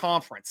different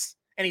conference,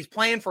 and he's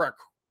playing for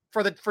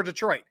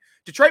Detroit.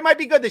 Detroit might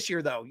be good this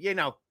year, though. You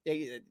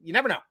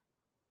never know.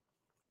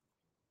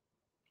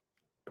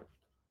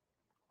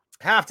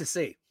 Have to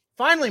see.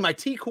 Finally, my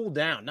tea cooled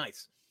down.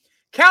 Nice.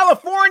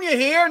 California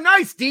here.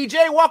 Nice,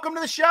 DJ. Welcome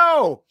to the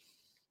show.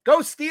 Go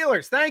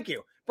Steelers. Thank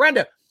you.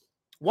 Brenda,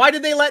 why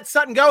did they let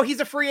Sutton go? He's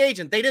a free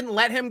agent. They didn't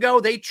let him go.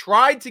 They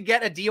tried to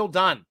get a deal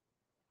done,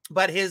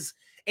 but his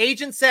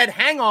agent said,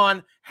 hang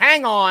on.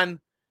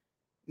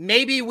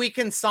 Maybe we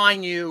can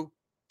sign you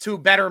to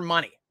better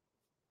money.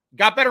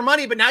 Got better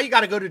money, but now you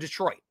got to go to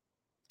Detroit.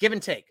 Give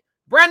and take.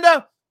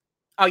 Brenda.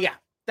 Oh, yeah.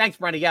 Thanks,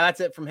 Brenda. Yeah, that's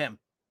it from him.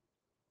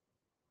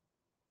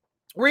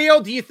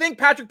 Rio, do you think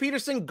Patrick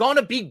Peterson going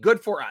to be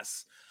good for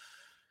us?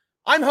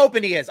 I'm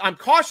hoping he is. I'm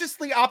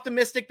cautiously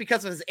optimistic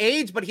because of his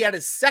age, but he had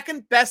his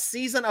second best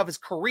season of his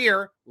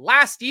career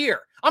last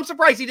year. I'm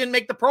surprised he didn't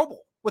make the Pro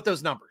Bowl with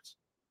those numbers.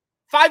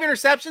 5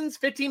 interceptions,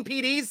 15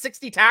 PDs,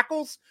 60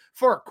 tackles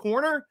for a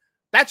corner.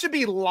 That should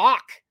be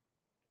lock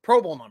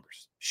Pro Bowl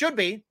numbers. Should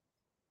be.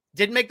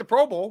 Didn't make the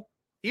Pro Bowl.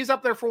 He's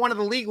up there for one of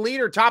the league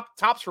leader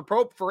tops for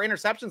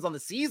interceptions on the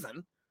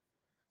season.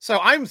 So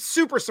I'm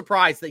super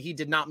surprised that he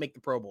did not make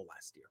the Pro Bowl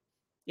last year.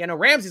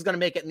 Ramsey's going to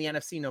make it in the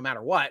NFC no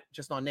matter what,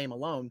 just on name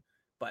alone.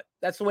 But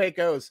that's the way it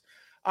goes.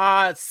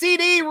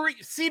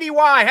 CDY,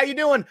 how you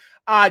doing?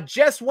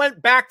 Just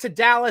went back to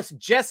Dallas,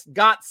 just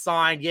got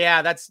signed.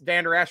 Yeah, that's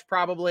Vander Esch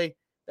probably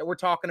that we're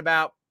talking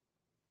about.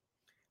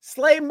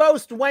 Slay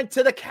Most went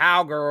to the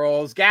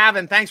Cowgirls.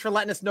 Gavin, thanks for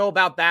letting us know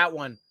about that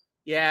one.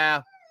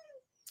 Yeah.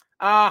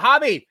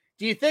 Hobby,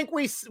 do you think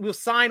we'll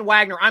sign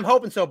Wagner? I'm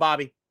hoping so,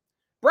 Bobby.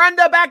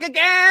 Brenda back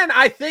again.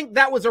 I think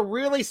that was a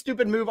really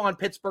stupid move on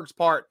Pittsburgh's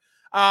part.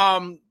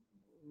 Letting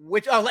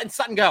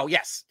Sutton go.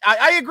 Yes,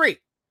 I agree.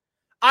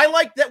 I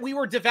like that we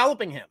were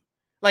developing him.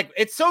 Like,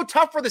 it's so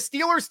tough for the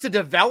Steelers to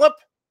develop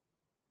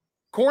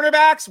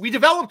cornerbacks. We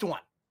developed one,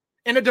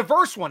 and a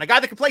diverse one, a guy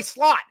that could play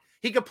slot.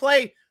 He could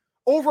play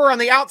over on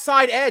the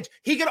outside edge.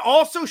 He could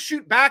also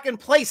shoot back and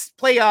play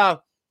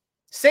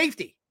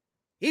safety.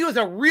 He was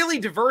a really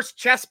diverse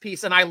chess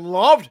piece, and I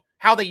loved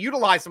how they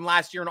utilized him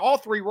last year in all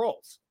 3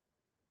 roles.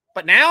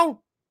 But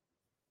now,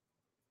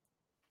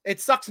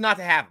 it sucks not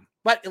to have him.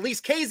 But at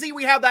least KZ,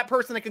 we have that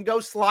person that can go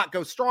slot,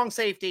 go strong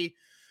safety.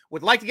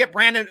 Would like to get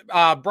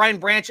Brian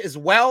Branch as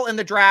well in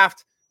the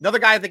draft. Another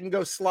guy that can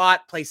go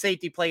slot, play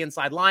safety, play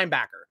inside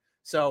linebacker.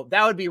 So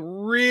that would be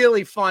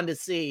really fun to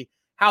see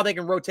how they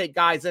can rotate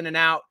guys in and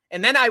out.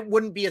 And then I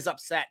wouldn't be as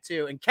upset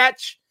too. And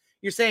Catch,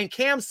 you're saying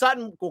Cam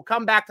Sutton will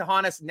come back to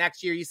haunt us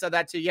next year. You said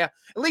that too. Yeah.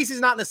 At least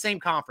he's not in the same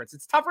conference.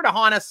 It's tougher to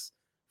haunt us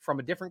from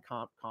a different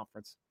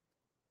conference.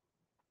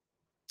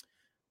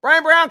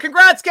 Brian Brown,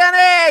 congrats,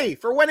 Kenny,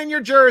 for winning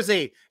your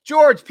jersey.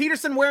 George,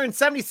 Peterson wearing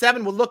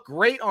 77 would look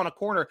great on a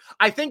corner.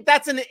 I think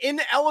that's an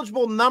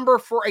ineligible number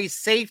for a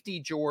safety,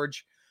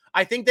 George.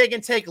 I think they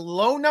can take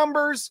low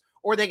numbers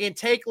or they can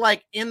take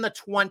like in the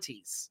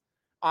 20s.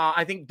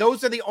 I think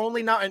those are the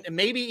only,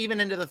 maybe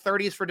even into the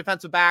 30s for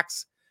defensive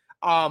backs.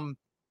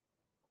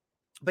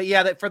 But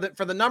yeah, for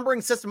the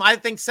numbering system, I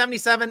think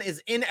 77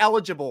 is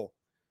ineligible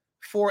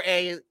for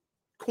a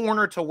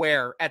corner to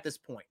wear at this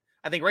point.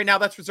 I think right now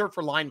that's reserved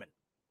for linemen.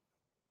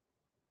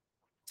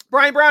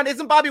 Brian Brown,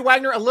 isn't Bobby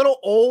Wagner a little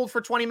old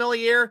for $20 million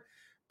a year?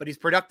 But he's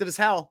productive as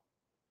hell.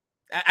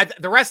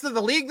 The rest of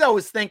the league, though,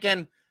 is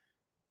thinking,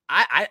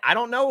 I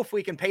don't know if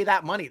we can pay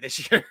that money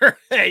this year.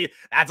 Hey,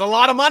 that's a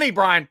lot of money,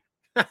 Brian.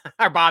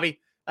 Or Bobby.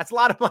 That's a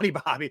lot of money,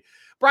 Bobby.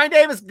 Brian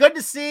Davis, good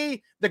to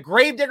see the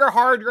Gravedigger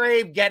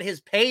Hargrave get his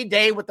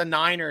payday with the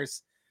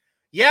Niners.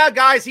 Yeah,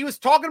 guys, he was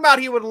talking about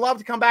he would love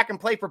to come back and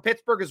play for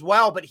Pittsburgh as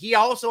well, but he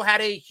also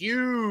had a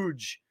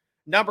huge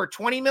number,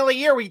 $20 million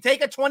a year. We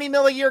take a $20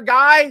 million a year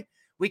guy.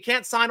 We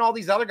can't sign all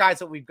these other guys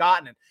that we've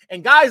gotten.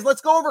 And guys,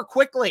 let's go over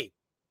quickly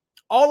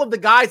all of the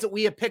guys that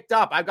we have picked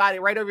up. I've got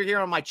it right over here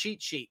on my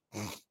cheat sheet.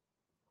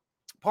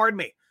 Pardon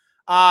me.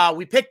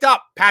 We picked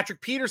up Patrick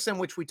Peterson,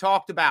 which we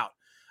talked about.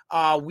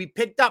 We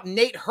picked up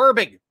Nate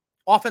Herbig,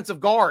 offensive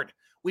guard.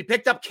 We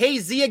picked up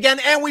KZ again,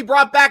 and we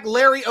brought back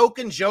Larry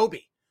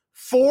Ogunjobi.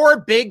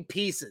 4 big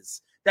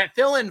pieces that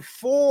fill in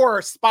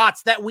 4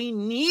 spots that we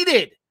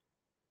needed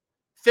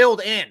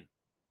filled in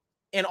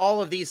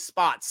all of these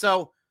spots.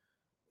 So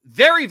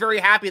very, very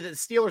happy that the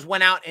Steelers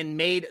went out and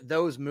made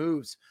those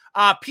moves.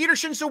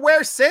 Peterson should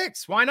wear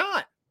 6. Why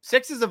not?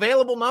 6 is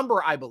available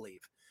number, I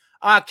believe.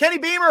 Kenny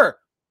Beamer.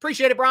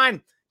 Appreciate it,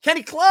 Brian.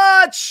 Kenny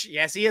Clutch.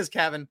 Yes, he is,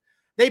 Kevin.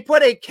 They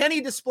put a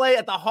Kenny display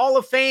at the Hall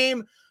of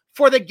Fame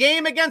for the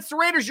game against the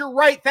Raiders. You're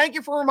right. Thank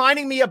you for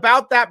reminding me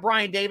about that,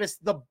 Brian Davis.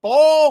 The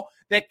ball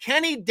that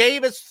Kenny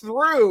Davis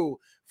threw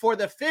for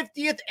the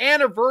 50th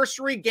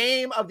anniversary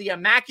game of the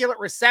Immaculate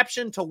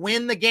Reception to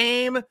win the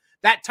game,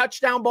 that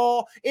touchdown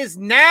ball, is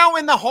now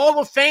in the Hall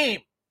of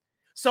Fame.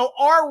 So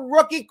our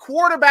rookie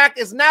quarterback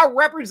is now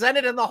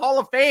represented in the Hall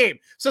of Fame.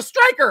 So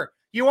Striker,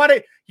 you want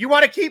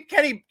to keep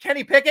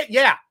Kenny Pickett?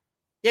 Yeah,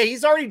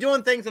 he's already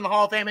doing things in the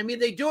Hall of Fame. I mean,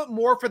 they do it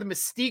more for the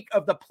mystique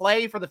of the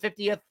play for the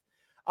 50th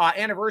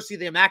anniversary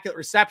of the Immaculate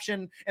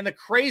Reception and the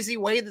crazy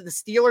way that the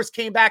Steelers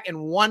came back and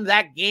won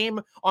that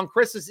game on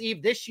Christmas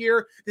Eve this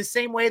year, the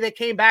same way they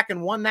came back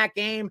and won that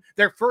game,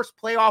 their first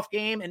playoff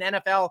game in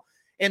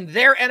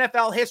their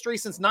NFL history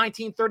since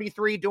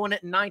 1933, doing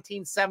it in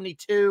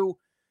 1972.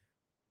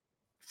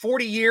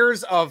 40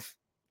 years of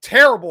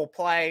terrible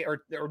play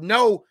or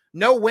no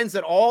wins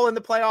at all in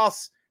the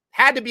playoffs.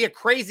 Had to be a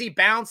crazy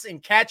bounce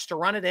and catch to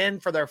run it in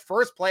for their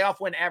first playoff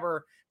win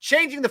ever,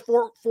 changing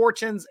the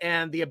fortunes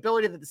and the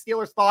ability that the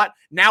Steelers thought,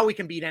 now we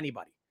can beat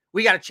anybody.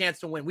 We got a chance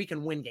to win. We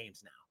can win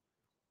games now.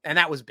 And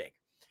that was big.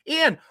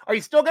 Ian, are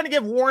you still going to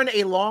give Warren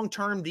a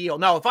long-term deal?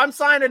 No, if I'm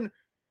signing,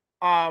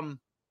 I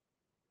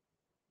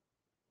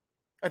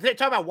think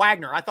talking about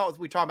Wagner. I thought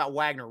we were talking about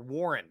Wagner.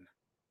 Warren.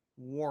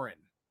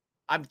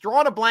 I'm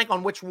drawing a blank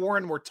on which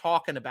Warren we're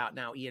talking about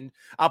now, Ian.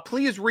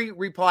 Please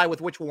reply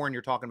with which Warren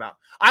you're talking about.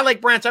 I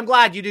like Branch. I'm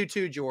glad you do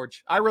too,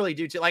 George. I really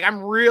do too. Like,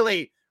 I'm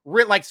really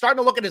like starting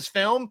to look at his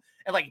film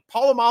and like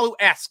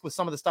Polamalu-esque with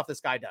some of the stuff this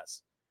guy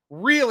does.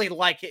 Really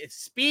like his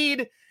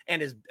speed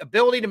and his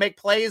ability to make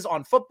plays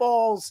on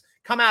footballs,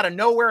 come out of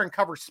nowhere and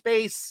cover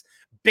space.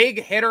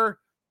 Big hitter.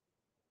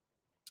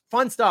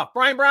 Fun stuff.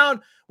 Brian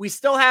Brown, we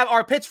still have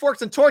our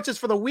pitchforks and torches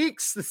for the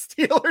weeks the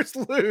Steelers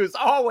lose.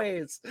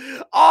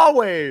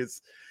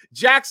 Always.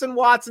 Jackson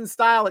Watson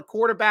style at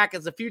quarterback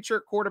as a future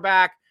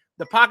quarterback.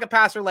 The pocket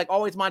passer, like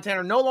always,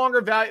 Montana, no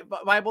longer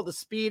viable. The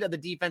speed of the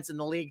defense in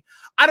the league.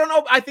 I don't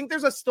know. I think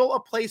there's still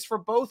a place for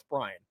both,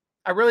 Brian.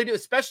 I really do,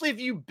 especially if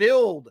you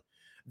build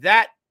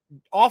that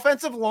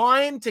offensive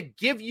line to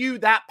give you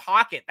that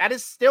pocket. That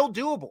is still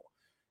doable.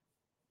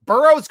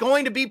 Burrow's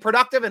going to be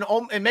productive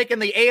and making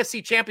the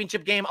AFC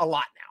Championship game a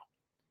lot now.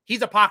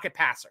 He's a pocket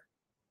passer.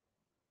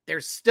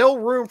 There's still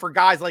room for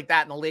guys like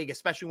that in the league,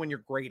 especially when you're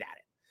great at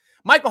it.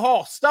 Michael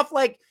Hall, stuff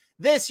like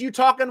this, you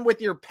talking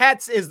with your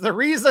pets, is the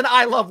reason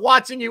I love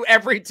watching you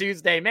every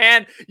Tuesday,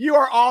 man. You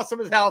are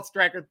awesome as hell,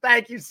 Striker.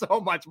 Thank you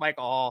so much,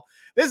 Michael Hall.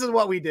 This is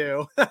what we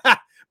do.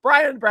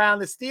 Brian Brown,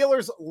 the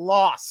Steelers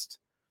lost.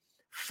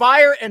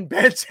 Fire and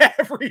bench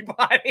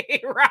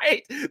everybody,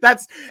 right?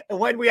 That's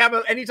when we have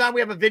anytime we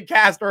have a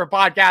vidcast or a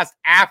podcast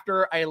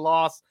after a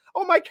loss.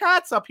 Oh, my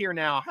cat's up here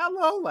now.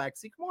 Hello,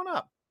 Lexi. Come on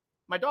up.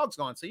 My dog's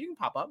gone, so you can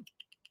pop up.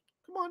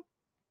 Come on.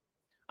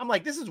 I'm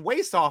like, this is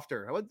way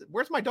softer.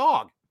 Where's my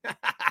dog?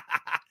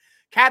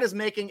 Cat is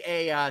making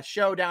a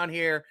show down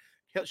here.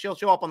 She'll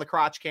show up on the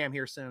crotch cam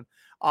here soon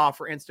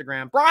for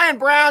Instagram. Brian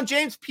Brown,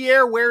 James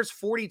Pierre wears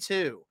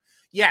 42.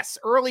 Yes,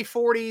 early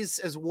 40s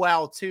as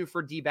well, too,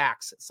 for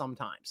D-backs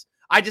sometimes.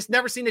 I just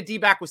never seen a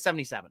D-back with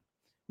 77.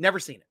 Never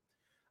seen it.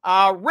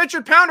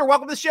 Richard Pounder,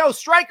 welcome to the show.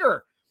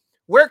 Striker,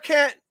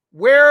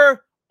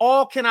 where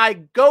all can I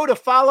go to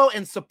follow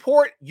and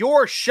support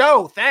your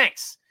show?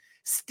 Thanks.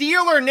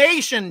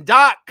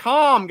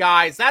 SteelerNation.com,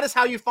 guys. That is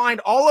how you find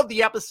all of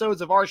the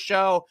episodes of our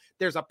show.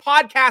 There's a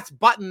podcast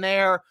button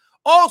there.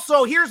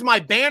 Also, here's my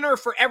banner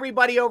for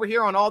everybody over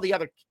here on all the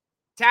other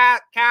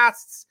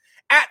casts.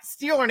 At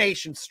Steeler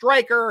Nation,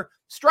 Striker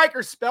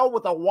spelled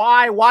with a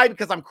Y. Why?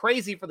 Because I'm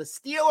crazy for the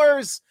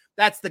Steelers.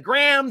 That's the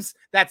Grams.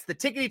 That's the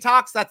Tickety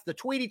Talks. That's the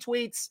Tweety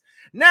Tweets.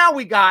 Now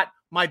we got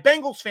my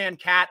Bengals fan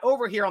Cat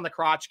over here on the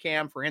crotch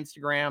cam for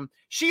Instagram.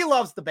 She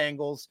loves the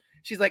Bengals.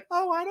 She's like,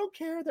 oh, I don't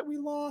care that we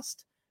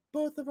lost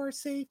both of our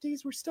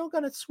safeties. We're still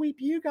going to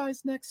sweep you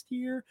guys next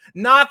year.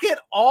 Knock it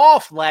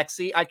off,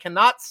 Lexi. I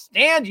cannot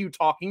stand you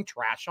talking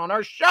trash on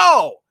our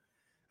show.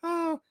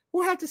 Oh,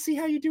 we'll have to see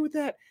how you do with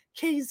that.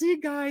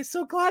 KZ guys,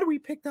 so glad we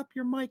picked up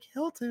your Mike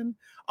Hilton.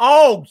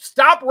 Oh,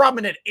 stop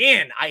rubbing it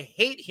in. I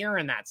hate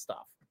hearing that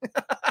stuff.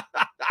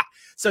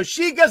 So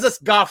she gives us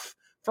guff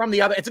from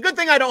the other. It's a good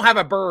thing I don't have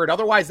a bird.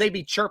 Otherwise, they'd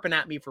be chirping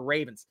at me for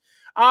Ravens.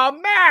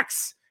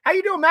 Max, how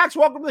you doing, Max?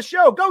 Welcome to the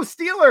show. Go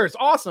Steelers.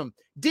 Awesome.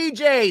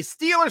 DJ,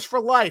 Steelers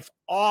for life.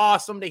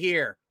 Awesome to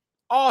hear.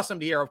 Awesome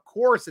to hear. Of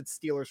course, it's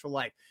Steelers for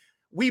life.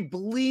 We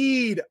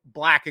bleed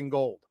black and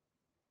gold.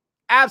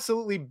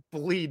 Absolutely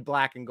bleed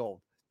black and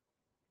gold.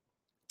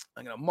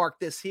 I'm going to mark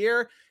this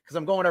here because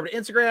I'm going over to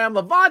Instagram.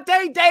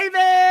 Levante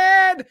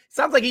David.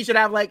 Sounds like he should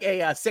have like a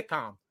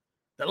sitcom.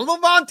 The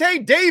Levante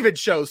David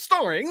Show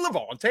starring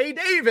Levante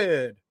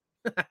David.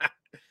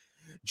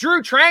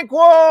 Drew Tranquil.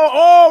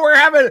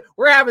 Oh,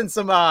 we're having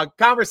some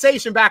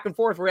conversation back and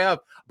forth.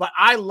 But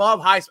I love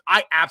Highsmith.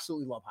 I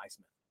absolutely love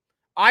Highsmith.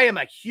 I am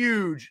a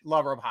huge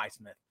lover of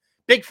Highsmith.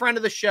 Big friend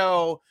of the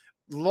show.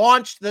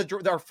 launched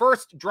our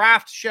first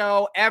draft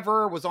show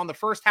ever, was on the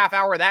first half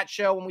hour of that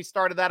show when we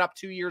started that up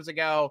 2 years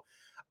ago.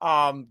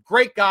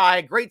 Great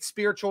guy, great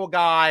spiritual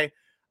guy,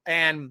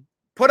 and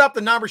put up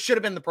the numbers. Should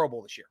have been the Pro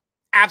Bowl this year.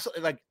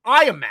 Absolutely. Like,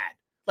 I am mad.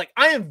 Like,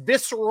 I am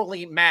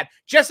viscerally mad.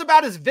 Just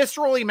about as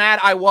viscerally mad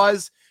I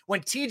was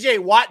when TJ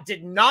Watt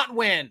did not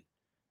win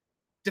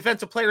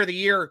Defensive Player of the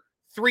Year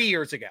 3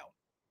 years ago.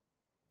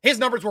 His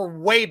numbers were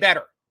way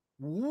better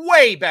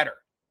than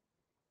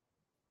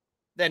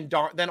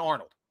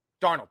Arnold.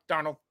 Donald.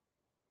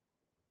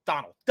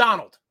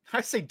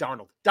 I say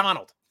Donald.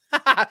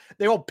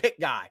 The old pit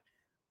guy.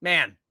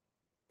 Man,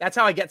 that's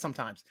how I get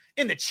sometimes.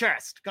 In the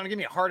chest. Gonna give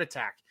me a heart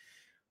attack.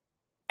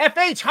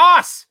 FH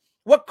Haas,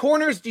 what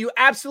corners do you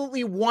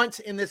absolutely want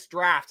in this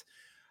draft?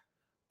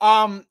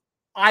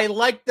 I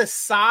like the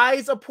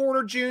size of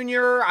Porter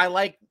Jr. I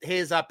like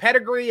his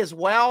pedigree as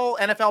well.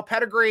 NFL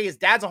pedigree. His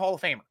dad's a Hall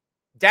of Famer.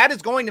 Dad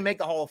is going to make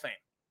the Hall of Fame,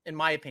 in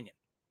my opinion.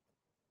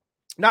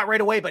 Not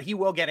right away, but he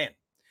will get in.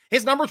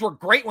 His numbers were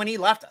great when he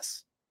left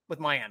us with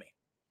Miami.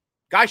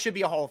 Guy should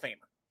be a Hall of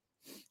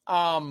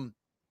Famer.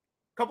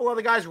 Couple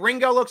other guys.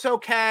 Ringo looks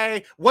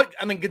okay.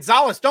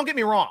 Gonzalez, don't get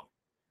me wrong.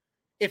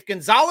 If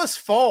Gonzalez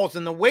falls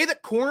and the way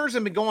that corners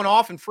have been going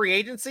off in free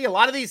agency, a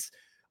lot of these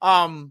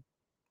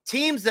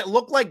teams that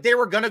look like they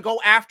were going to go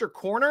after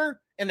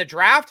corner in the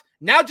draft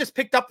now just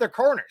picked up their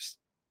corners.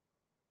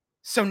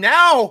 So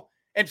now,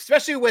 and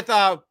especially with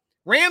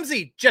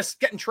Ramsey just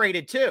getting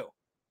traded too,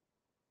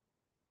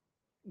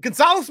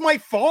 Gonzalez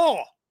might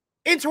fall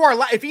into our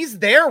life. If he's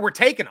there, we're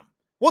taking him.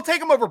 We'll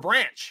take him over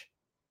Branch.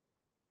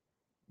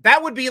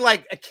 That would be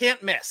like a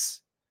can't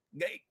miss.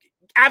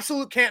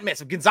 Absolute can't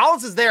miss. If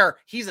Gonzalez is there,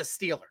 he's a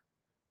Steeler.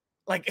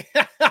 Like,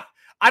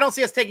 I don't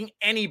see us taking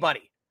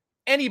anybody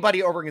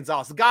over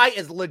Gonzalez. The guy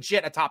is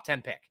legit a top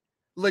 10 pick.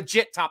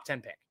 Legit top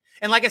 10 pick.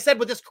 And like I said,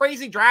 with this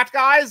crazy draft,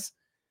 guys,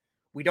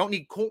 we don't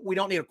need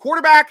a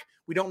quarterback.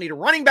 We don't need a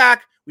running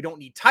back. We don't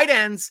need tight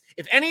ends.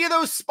 If any of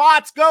those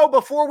spots go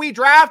before we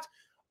draft,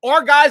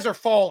 our guys are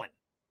falling.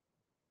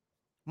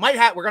 Might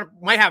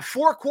have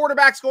 4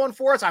 quarterbacks going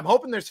for us. I'm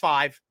hoping there's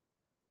 5.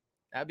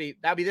 That'd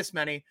be this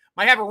many.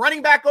 Might have a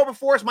running back go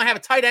before us. Might have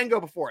a tight end go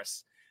before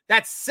us.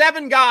 That's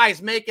 7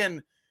 guys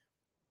making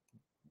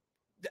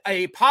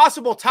a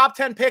possible top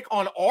 10 pick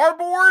on our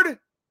board.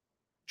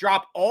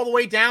 Drop all the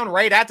way down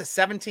right at the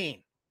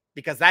 17,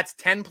 because that's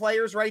 10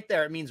 players right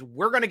there. It means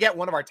we're going to get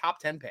one of our top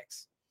 10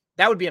 picks.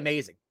 That would be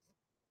amazing.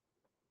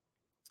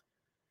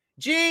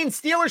 Gene,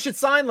 Steelers should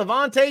sign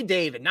Levante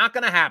David. Not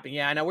going to happen.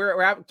 Yeah, I know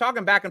we're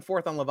talking back and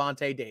forth on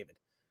Levante David.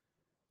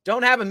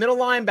 Don't have a middle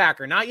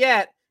linebacker. Not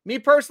yet. Me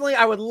personally,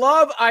 I would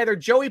love either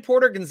Joey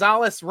Porter,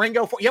 Gonzalez,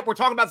 Ringo. Yep, we're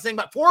talking about the same,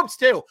 but Forbes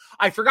too.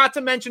 I forgot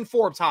to mention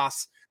Forbes,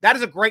 Haas. That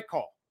is a great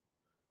call.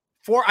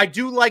 I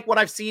do like what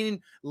I've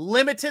seen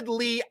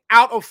limitedly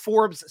out of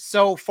Forbes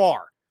so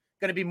far.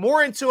 Going to be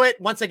more into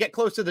it once I get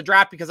close to the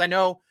draft, because I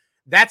know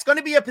that's going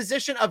to be a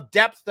position of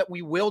depth that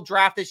we will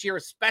draft this year,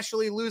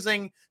 especially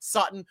losing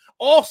Sutton.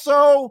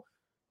 Also,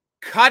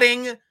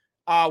 cutting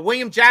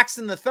William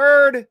Jackson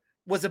III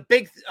was a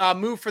big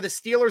move for the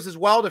Steelers as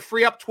well, to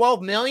free up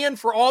 $12 million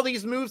for all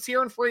these moves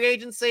here in free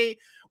agency.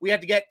 We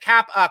have to get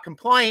cap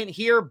compliant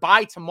here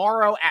by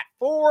tomorrow at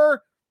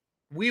 4.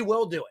 We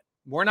will do it.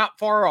 We're not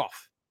far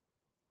off.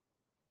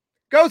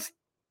 Go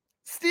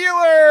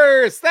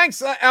Steelers!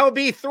 Thanks,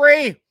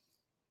 LB3.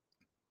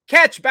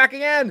 Catch back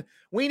again.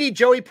 We need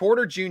Joey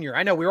Porter Jr.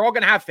 I know we're all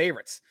going to have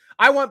favorites.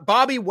 I want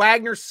Bobby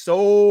Wagner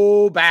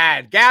so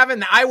bad.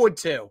 Gavin, I would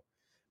too.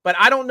 But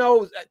I don't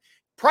know.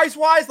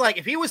 Price-wise, like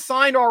if he was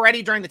signed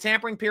already during the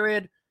tampering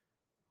period,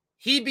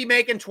 he'd be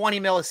making $20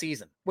 million a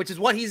season, which is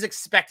what he's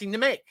expecting to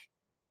make.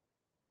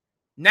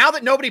 Now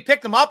that nobody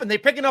picked him up and they're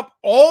picking up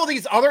all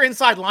these other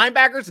inside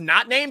linebackers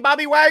not named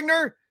Bobby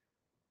Wagner's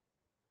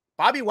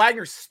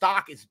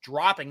stock is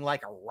dropping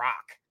like a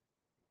rock.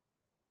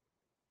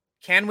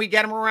 Can we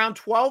get him around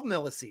 $12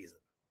 million a season?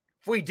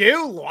 If we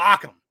do,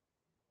 lock him.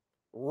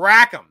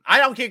 Rack him. I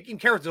don't care if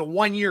it's a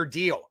 1-year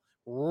deal.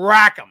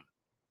 Rack him.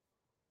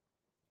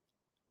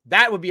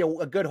 That would be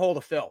a good hole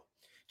to fill.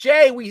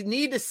 Jay, we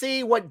need to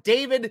see what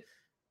David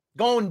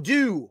gonna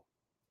do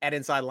at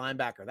inside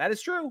linebacker. That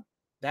is true.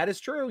 That is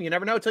true. You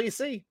never know until you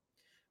see.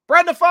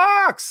 Brenda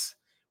Fox.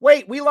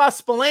 Wait, we lost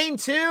Spillane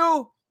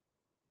too?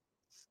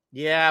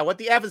 Yeah, what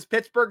the F is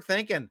Pittsburgh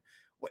thinking?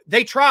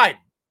 They tried.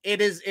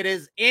 It is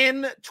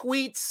in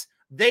tweets.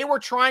 They were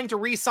trying to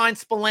re-sign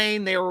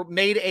Spillane. They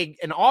made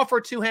an offer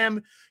to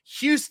him.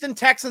 Houston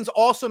Texans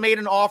also made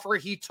an offer.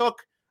 He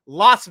took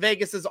Las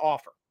Vegas's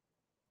offer.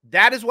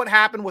 That is what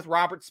happened with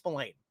Robert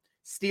Spillane.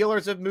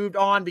 Steelers have moved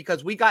on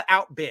because we got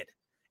outbid.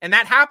 And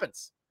that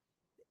happens.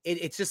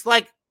 It's just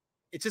like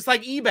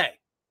eBay.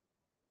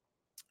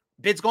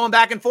 Bids going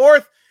back and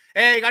forth.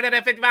 Hey, got it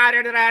at 55,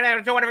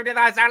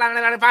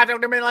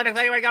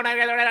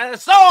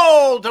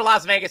 sold to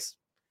Las Vegas.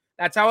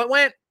 That's how it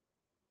went.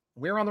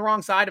 We were on the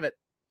wrong side of it.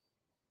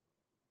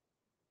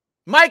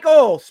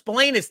 Michael,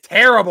 Spillane is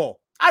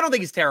terrible. I don't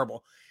think he's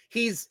terrible.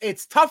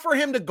 It's tough for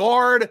him to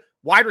guard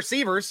wide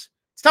receivers.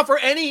 It's tough for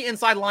any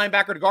inside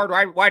linebacker to guard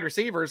wide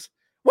receivers.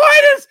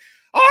 Why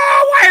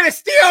the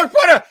Steelers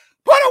put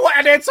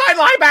an inside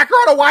linebacker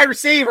on a wide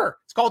receiver?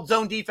 It's called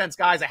zone defense,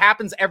 guys. It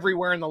happens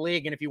everywhere in the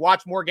league. And if you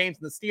watch more games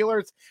than the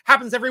Steelers, it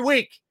happens every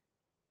week.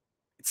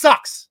 It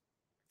sucks.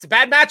 It's a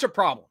bad matchup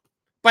problem,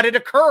 but it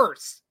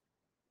occurs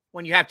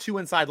when you have two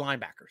inside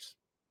linebackers.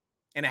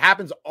 And it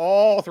happens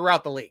all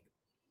throughout the league.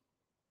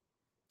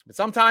 But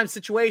sometimes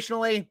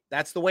situationally,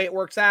 that's the way it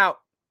works out.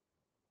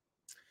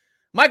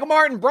 Michael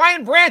Martin,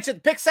 Brian Branch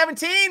at pick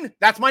 17.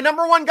 That's my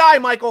number one guy,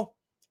 Michael.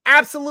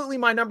 Absolutely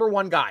my number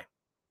one guy.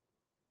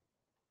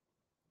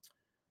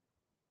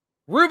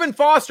 Reuben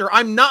Foster.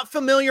 I'm not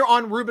familiar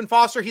on Reuben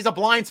Foster. He's a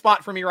blind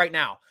spot for me right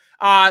now.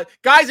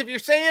 Guys, if you're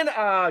saying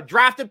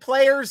drafted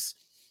players,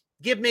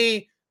 give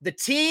me the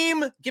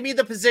team, give me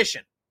the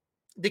position,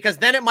 because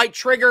then it might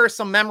trigger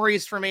some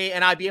memories for me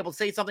and I'd be able to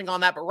say something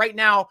on that. But right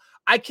now,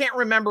 I can't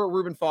remember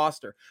Reuben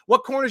Foster.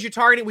 What corners you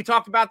targeting? We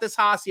talked about this,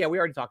 Haas. Yeah, we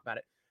already talked about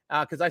it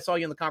because I saw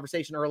you in the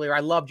conversation earlier. I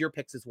loved your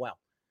picks as well.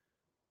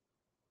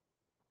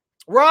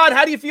 Rod,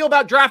 how do you feel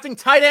about drafting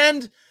tight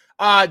end?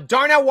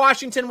 Darnell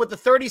Washington with the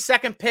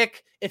 32nd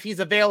pick if he's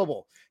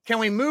available. Can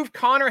we move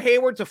Connor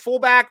Hayward to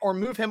fullback or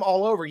move him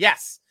all over?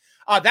 Yes.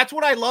 That's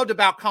what I loved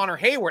about Connor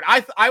Hayward.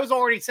 I was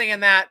already saying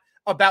that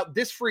about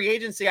this free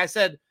agency. I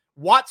said,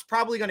 Watt's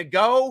probably going to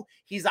go.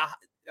 He's a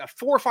 $4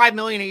 or $5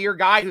 million a year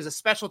guy who's a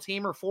special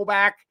teamer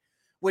fullback,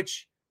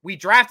 which we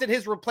drafted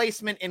his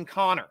replacement in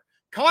Connor.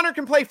 Connor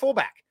can play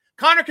fullback.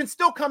 Connor can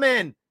still come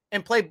in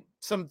and play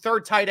some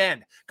third tight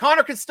end.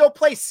 Connor can still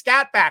play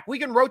scat back. We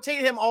can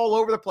rotate him all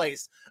over the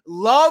place.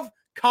 Love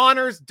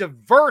Connor's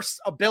diverse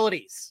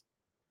abilities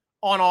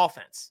on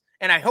offense.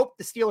 And I hope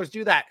the Steelers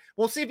do that.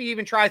 We'll see if he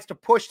even tries to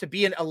push to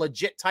be a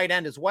legit tight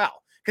end as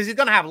well, because he's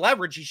going to have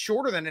leverage. He's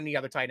shorter than any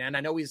other tight end.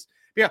 I know he's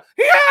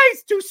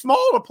too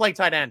small to play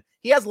tight end.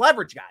 He has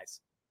leverage, guys.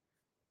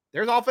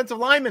 There's offensive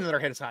linemen that are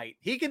his height.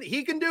 He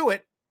can do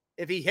it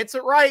if he hits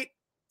it right,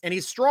 and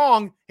he's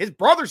strong. His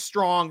brother's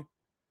strong.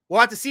 We'll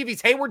have to see if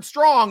he's Hayward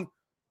strong.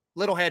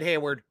 Littlehead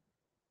Hayward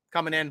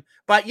coming in.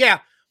 But yeah,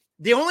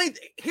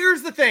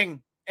 here's the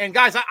thing. And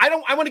guys,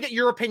 I want to get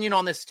your opinion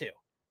on this too.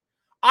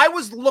 I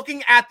was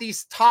looking at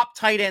these top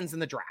tight ends in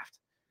the draft.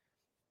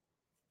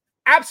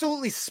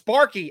 Absolutely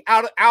sparky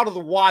out of the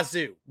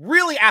wazoo.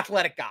 Really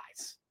athletic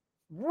guys.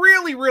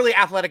 Really, really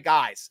athletic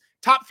guys.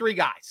 Top 3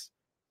 guys.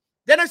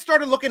 Then I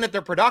started looking at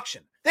their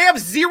production. They have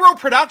 0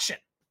 production.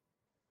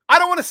 I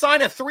don't want to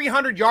sign a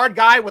 300-yard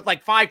guy with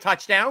like 5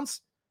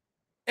 touchdowns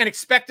and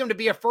expect him to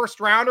be a first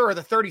rounder or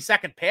the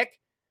 32nd pick.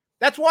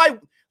 That's why,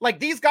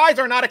 like, these guys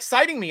are not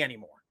exciting me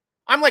anymore.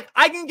 I'm like,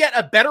 I can get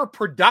a better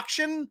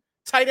production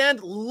tight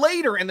end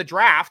later in the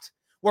draft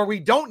where we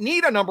don't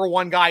need a number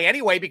 1 guy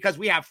anyway because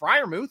we have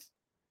Freiermuth,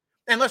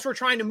 unless we're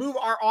trying to move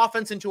our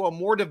offense into a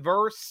more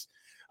diverse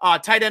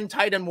tight end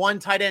 1,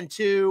 tight end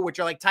 2,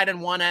 which are like tight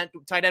end 1,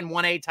 tight end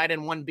 1A, tight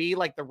end 1B,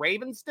 like the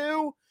Ravens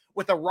do,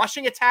 with a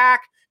rushing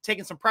attack,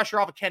 taking some pressure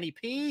off of Kenny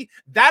P.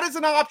 That is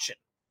an option.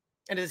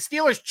 And if the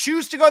Steelers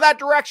choose to go that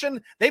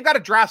direction, they've got to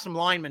draft some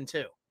linemen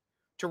too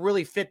to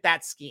really fit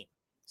that scheme.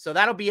 So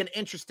that'll be an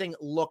interesting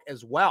look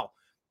as well.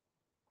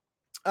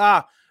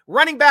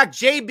 Running back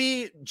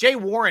Jay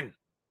Warren.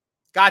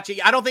 Gotcha.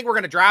 I don't think we're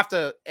going to draft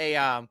a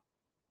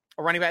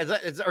running back.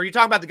 Are you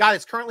talking about the guy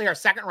that's currently our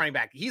second running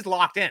back? He's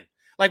locked in.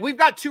 Like, we've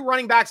got 2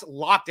 running backs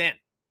locked in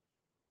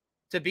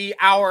to be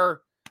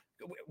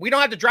we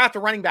don't have to draft a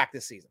running back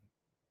this season.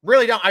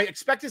 Really don't. I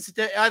expect us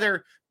to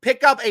either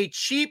pick up a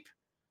cheap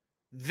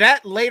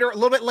vet later, a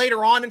little bit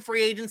later on in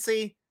free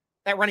agency,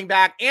 that running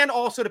back, and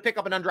also to pick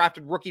up an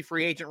undrafted rookie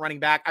free agent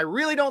running back. I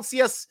really don't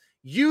see us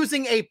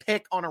using a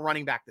pick on a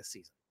running back this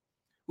season.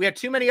 We have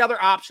too many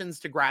other options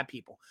to grab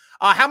people.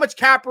 How much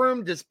cap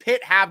room does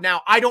Pitt have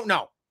now? I don't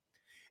know.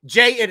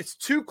 Jay, it's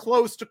too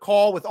close to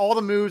call with all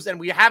the moves, and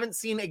we haven't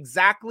seen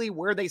exactly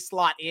where they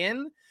slot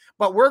in,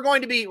 but we're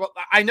going to be,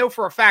 I know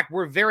for a fact,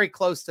 we're very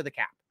close to the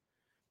cap.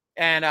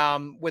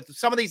 And with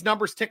some of these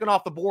numbers ticking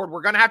off the board,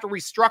 we're going to have to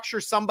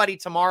restructure somebody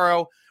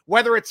tomorrow,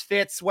 whether it's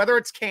Fitz, whether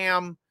it's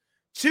Cam,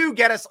 to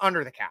get us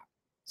under the cap.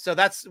 So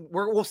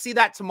we'll see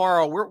that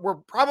tomorrow. We're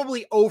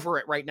probably over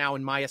it right now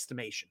in my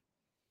estimation.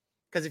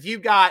 Because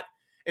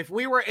if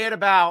we were at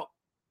about,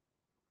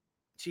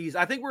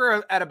 I think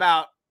we're at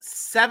about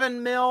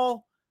 7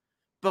 mil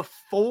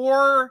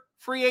before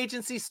free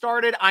agency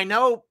started. I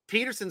know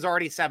Peterson's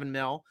already 7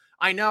 mil.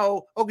 I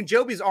know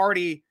Ogunjobi's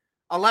already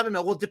 11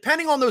 mil. Well,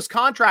 depending on those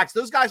contracts,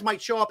 those guys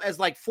might show up as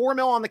like 4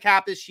 mil on the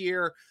cap this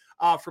year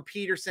for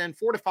Peterson,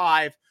 4 to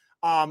 5.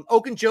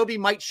 Ogunjobi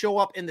might show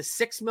up in the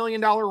 $6 million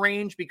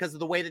range because of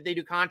the way that they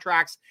do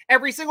contracts.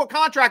 Every single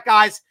contract,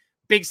 guys,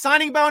 big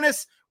signing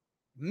bonus,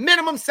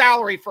 minimum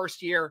salary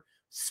first year,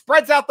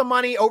 spreads out the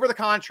money over the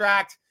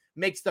contract,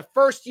 makes the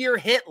first year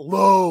hit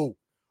low.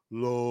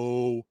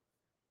 Well,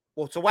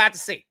 so we'll have to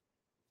see.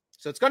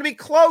 So it's going to be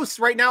close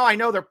right now. I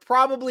know they're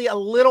probably a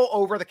little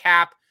over the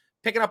cap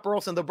picking up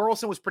Burleson. The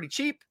Burleson was pretty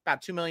cheap,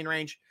 about 2 million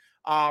range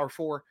or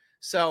 4.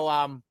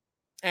 So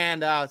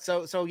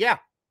yeah,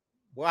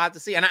 we'll have to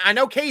see. And I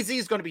know KZ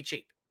is going to be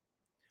cheap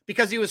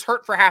because he was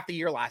hurt for half the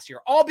year last year.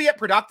 Albeit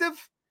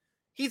productive,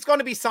 he's going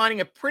to be signing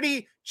a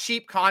pretty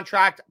cheap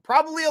contract,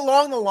 probably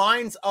along the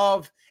lines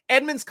of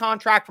Edmonds'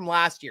 contract from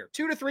last year,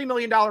 $2 to $3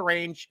 million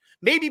range,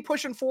 maybe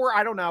pushing $4 million.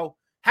 I don't know.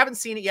 Haven't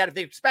seen it yet. If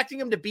they're expecting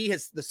him to be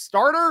the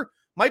starter,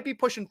 might be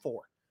pushing $4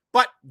 million.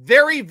 But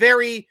very,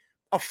 very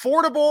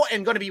affordable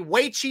and going to be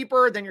way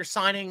cheaper than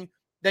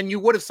you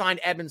would have signed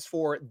Edmonds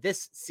for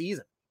this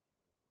season.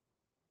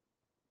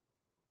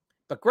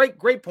 But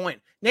great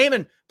point.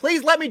 Naaman,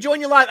 please let me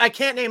join you live. I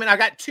can't, Naaman. I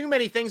got too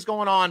many things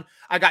going on.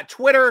 I got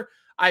Twitter.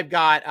 I've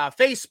got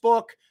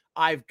Facebook.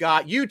 I've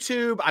got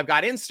YouTube. I've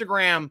got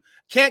Instagram.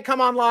 Can't come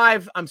on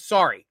live. I'm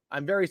sorry.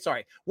 I'm very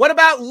sorry. What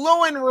about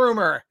Lewin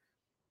rumor?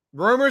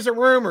 Rumors are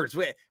rumors.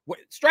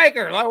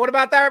 Striker, what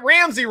about that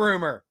Ramsey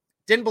rumor?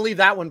 Didn't believe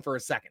that one for a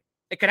second.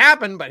 It could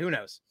happen, but who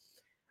knows?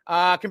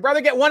 Can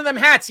brother get one of them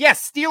hats?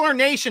 Yes,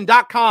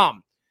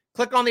 SteelerNation.com.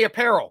 Click on the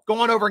apparel. Go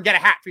on over and get a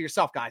hat for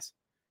yourself, guys.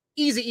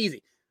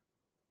 Easy.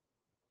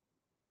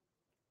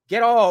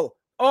 Get all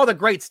the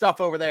great stuff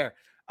over there.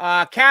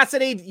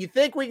 Cassidy, you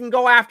think we can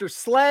go after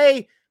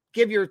Slay?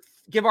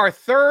 Give our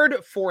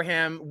third for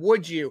him,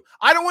 would you?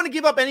 I don't want to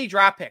give up any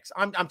draft picks.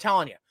 I'm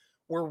telling you.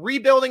 We're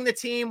rebuilding the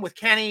team with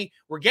Kenny.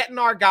 We're getting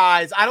our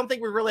guys. I don't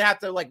think we really have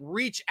to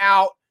reach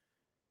out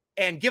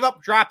and give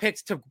up draft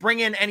picks to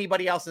bring in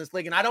anybody else in this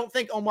league. And I don't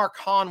think Omar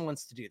Khan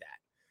wants to do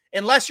that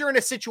unless you're in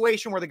a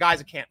situation where the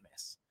guy's a can't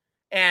miss.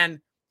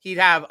 And he'd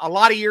have a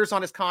lot of years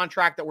on his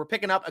contract that we're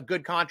picking up a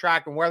good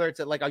contract, and whether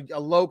it's a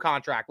low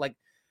contract. Like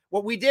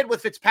what we did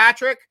with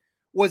Fitzpatrick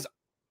was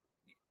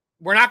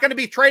we're not going to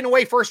be trading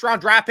away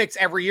first-round draft picks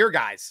every year,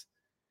 guys.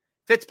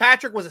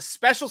 Fitzpatrick was a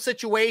special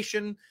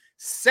situation,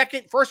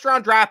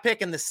 first-round draft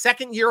pick in the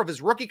second year of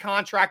his rookie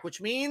contract,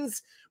 which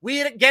means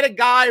we get a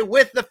guy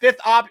with the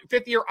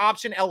fifth-year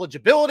option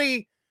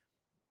eligibility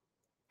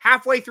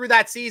halfway through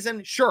that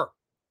season. Sure,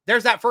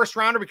 there's that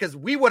first-rounder because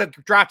we would have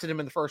drafted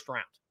him in the first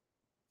round.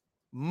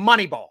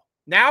 Moneyball.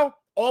 Now,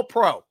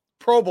 all-pro,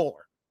 Pro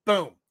Bowler.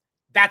 Boom.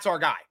 That's our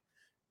guy.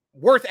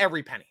 Worth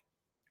every penny.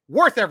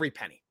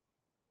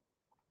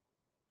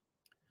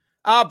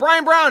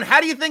 Brian Brown, how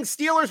do you think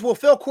Steelers will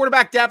fill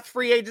quarterback depth,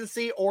 free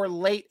agency, or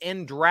late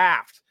in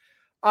draft?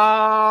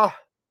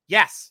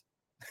 Yes.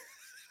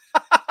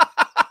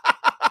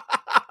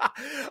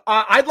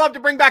 I'd love to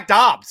bring back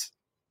Dobbs.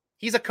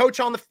 He's a coach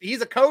on the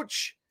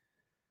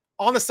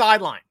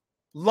sideline.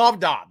 Love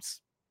Dobbs.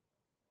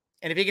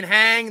 And if he can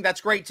hang, that's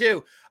great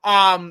too.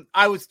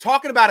 I was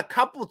talking about a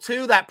couple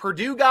too. That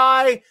Purdue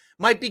guy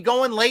might be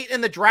going late in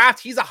the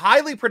draft. He's a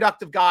highly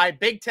productive guy,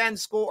 Big Ten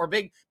school or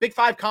Big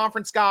Five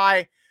conference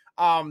guy.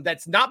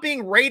 That's not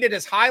being rated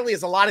as highly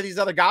as a lot of these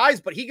other guys,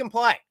 but he can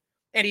play.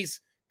 And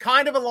he's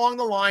kind of along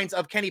the lines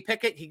of Kenny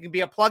Pickett. He can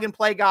be a plug and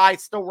play guy,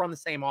 still run the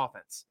same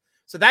offense.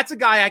 So that's a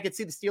guy I could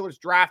see the Steelers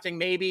drafting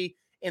maybe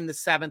in the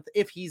 7th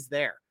if he's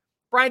there.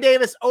 Brian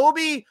Davis,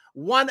 Obi,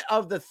 one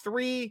of the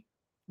three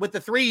with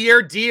the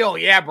 3-year deal.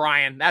 Yeah,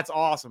 Brian, that's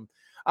awesome.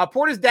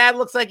 Porter's dad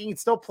looks like he can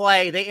still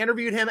play. They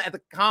interviewed him at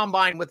the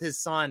combine with his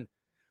son.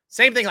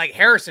 Same thing like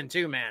Harrison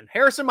too, man.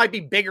 Harrison might be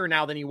bigger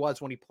now than he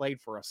was when he played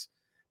for us.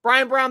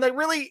 Brian Brown,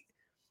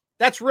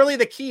 that's really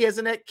the key,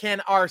 isn't it?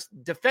 Can our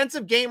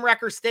defensive game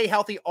records stay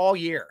healthy all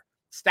year?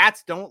 Stats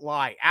don't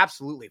lie.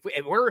 Absolutely.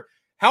 If we're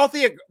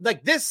healthy,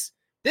 like this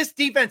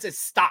defense is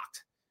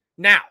stocked.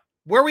 Now,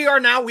 where we are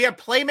now, we have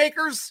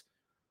playmakers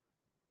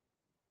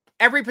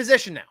every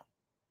position now.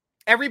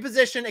 Every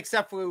position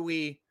except for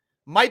we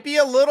might be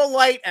a little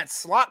light at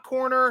slot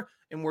corner,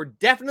 and we're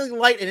definitely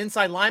light at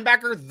inside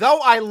linebacker, though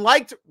I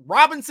liked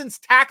Robinson's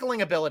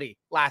tackling ability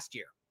last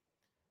year.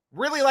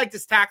 Really liked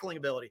his tackling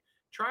ability.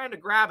 Trying to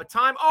grab a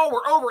time. Oh,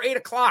 we're over 8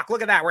 o'clock.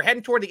 Look at that. We're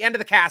heading toward the end of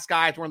the cast,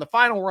 guys. We're in the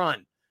final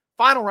run.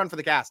 Final run for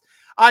the cast.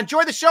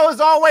 Enjoy the show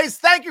as always.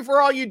 Thank you for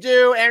all you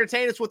do.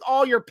 Entertain us with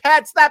all your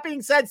pets. That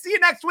being said, see you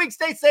next week.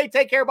 Stay safe.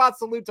 Take care. Bob.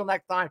 Salute till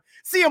next time.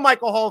 See you,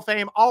 Michael Hall of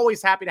Fame.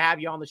 Always happy to have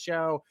you on the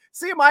show.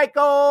 See you,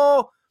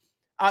 Michael.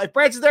 If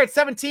Branch is there at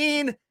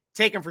 17,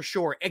 take him for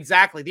sure.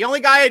 Exactly. The only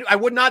guy I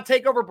would not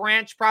take over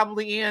Branch,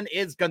 probably Ian,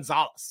 is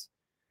Gonzalez.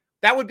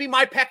 That would be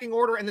my pecking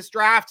order in this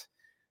draft.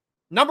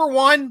 Number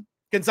 1,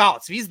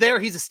 Gonzalez. If he's there,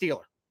 he's a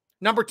Steeler.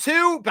 Number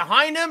 2,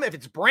 behind him, if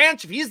it's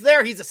Branch, if he's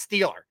there, he's a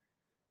Steeler.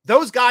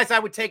 Those guys I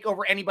would take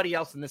over anybody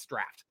else in this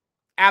draft.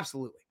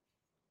 Absolutely.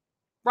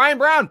 Brian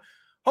Brown,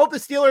 hope the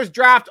Steelers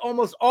draft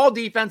almost all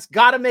defense.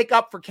 Got to make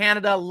up for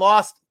Canada.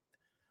 Lost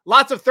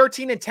lots of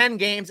 13 and 10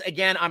 games.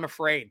 Again, I'm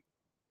afraid.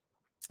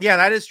 Yeah,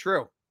 that is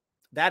true.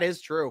 That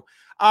is true.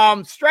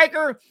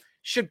 Striker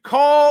should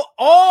call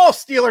all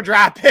Steeler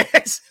draft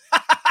picks.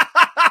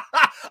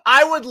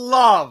 I would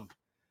love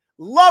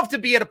to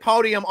be at a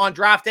podium on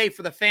draft day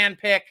for the fan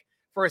pick,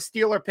 for a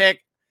Steeler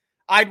pick.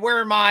 I'd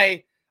wear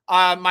my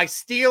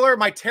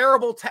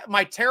terrible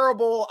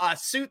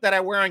suit that I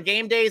wear on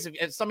game days.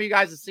 If some of you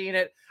guys have seen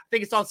it, I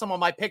think it's on some of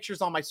my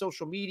pictures on my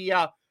social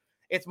media.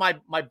 It's my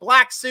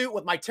black suit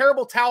with my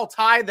terrible towel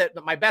tie that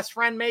my best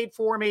friend made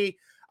for me.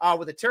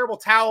 with a terrible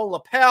towel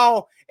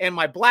lapel and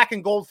my black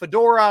and gold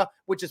fedora,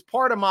 which is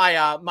part of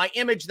my my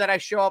image that I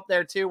show up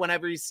there too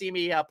whenever you see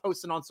me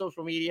posting on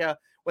social media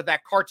with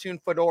that cartoon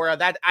fedora.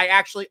 That I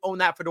actually own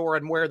that fedora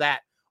and wear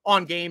that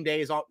on game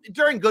days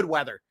during good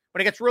weather.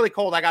 When it gets really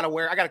cold, I got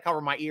to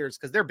cover my ears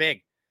because they're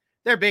big.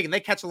 They're big and they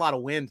catch a lot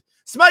of wind.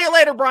 Smell you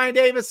later, Brian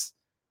Davis.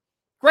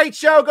 Great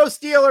show. Go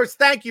Steelers.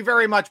 Thank you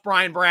very much,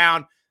 Brian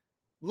Brown.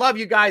 Love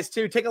you guys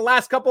too. Take a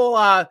last couple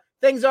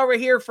things over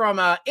here from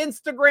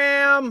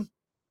Instagram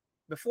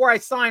before I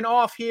sign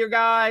off here,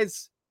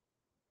 guys.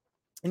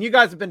 And you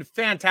guys have been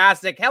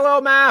fantastic.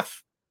 Hello,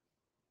 Math.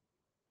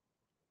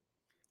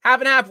 Half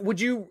and half.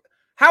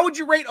 How would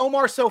you rate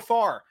Omar so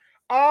far?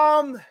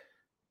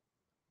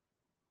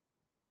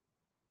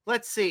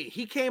 Let's see.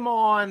 He came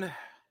on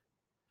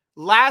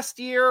last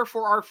year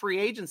for our free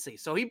agency.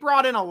 So he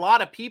brought in a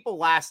lot of people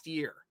last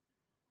year,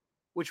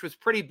 which was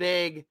pretty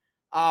big.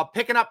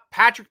 Picking up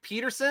Patrick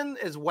Peterson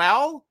as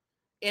well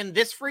in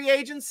this free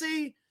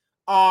agency.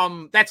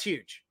 That's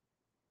huge.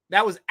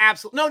 That was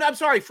absolutely, no, I'm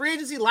sorry. Free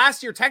agency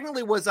last year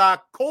technically was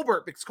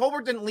Colbert because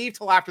Colbert didn't leave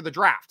till after the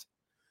draft.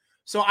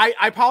 So I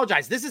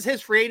apologize. This is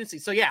his free agency.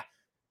 So yeah,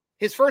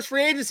 his first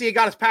free agency, he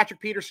got us Patrick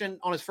Peterson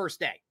on his first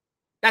day.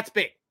 That's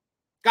big.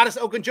 Got us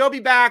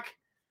Ogunjobi back.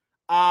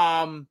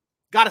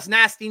 Got us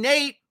Nasty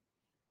Nate.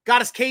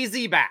 Got us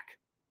KZ back.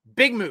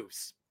 Big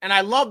moves. And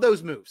I love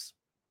those moves.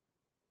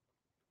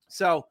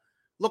 So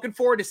looking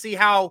forward to see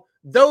how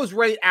those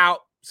rate out.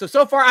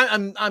 So far,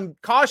 I'm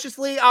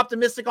cautiously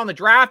optimistic on the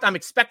draft. I'm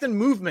expecting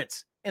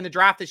movement in the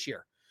draft this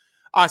year,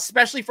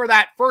 especially for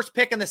that first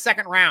pick in the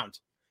second round.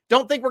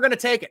 Don't think we're going to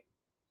take it.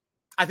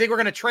 I think we're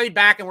going to trade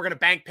back and we're going to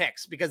bank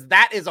picks because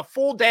that is a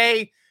full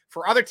day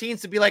for other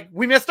teams to be like,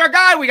 we missed our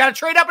guy. We got to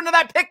trade up into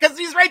that pick because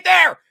he's right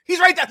there. He's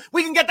right there.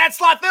 We can get that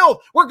slot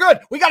filled. We're good.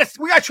 We got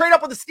to trade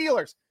up with the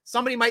Steelers.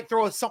 Somebody might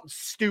throw something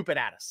stupid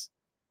at us.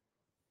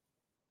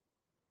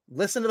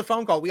 Listen to the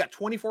phone call. We got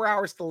 24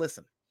 hours to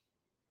listen.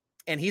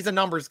 And he's a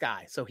numbers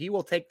guy, so he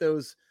will take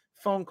those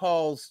phone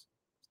calls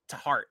to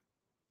heart.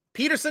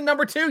 Peterson,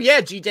 number 2.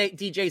 Yeah,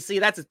 DJC.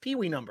 That's his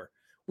Pee-wee number.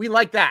 We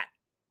like that.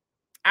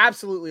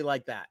 Absolutely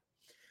like that.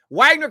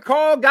 Wagner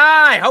call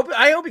guy.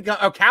 I hope he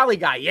got Cali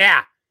guy.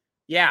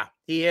 Yeah,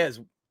 he is.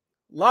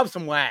 Love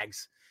some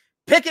Wags.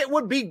 Pickett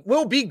will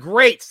be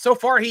great. So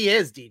far, he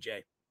is,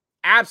 DJ.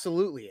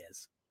 Absolutely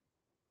is.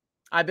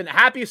 I've been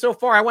happy so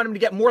far. I want him to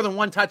get more than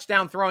one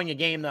touchdown throwing a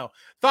game, though.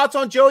 Thoughts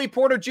on Joey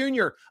Porter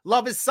Jr.?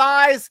 Love his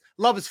size.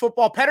 Love his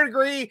football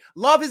pedigree.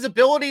 Love his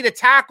ability to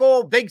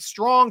tackle. Big,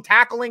 strong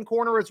tackling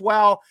corner as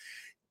well.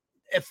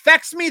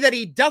 Affects me that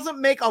he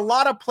doesn't make a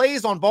lot of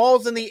plays on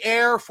balls in the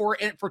air for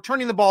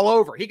turning the ball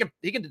over. He can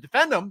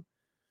defend them.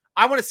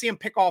 I want to see him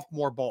pick off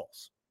more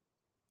balls.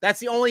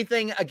 That's the only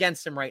thing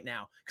against him right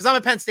now. Because I'm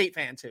a Penn State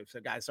fan too, so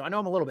guys, so I know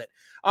him a little bit.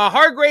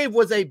 Hargrave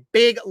was a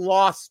big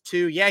loss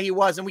too. Yeah, he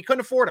was, and we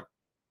couldn't afford him.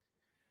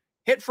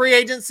 Hit free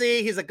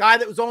agency. He's a guy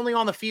that was only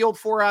on the field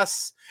for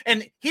us.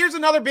 And here's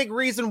another big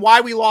reason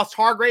why we lost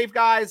Hargrave,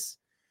 guys.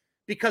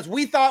 Because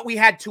we thought we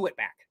had Tuitt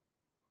back.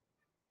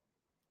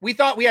 We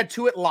thought we had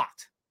Tuitt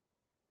locked.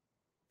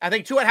 I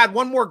think Tuitt had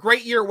one more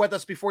great year with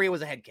us before he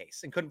was a head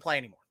case and couldn't play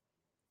anymore.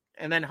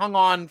 And then hung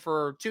on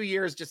for 2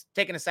 years, just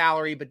taking a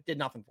salary, but did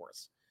nothing for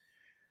us.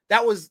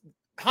 That was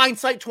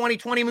hindsight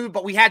 2020 move,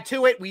 but we had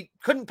Tuitt. We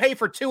couldn't pay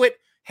for Tuitt,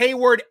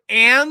 Hayward,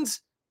 and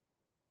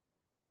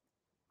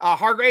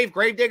Hargrave,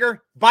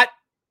 Gravedigger. But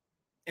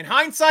in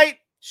hindsight,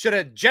 should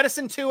have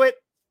jettisoned Tuitt,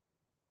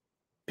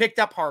 picked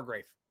up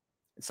Hargrave,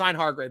 and signed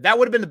Hargrave. That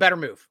would have been the better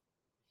move.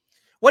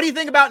 What do you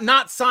think about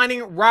not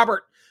signing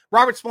Robert?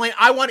 Robert Spillane,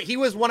 he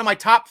was one of my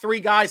top 3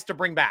 guys to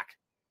bring back.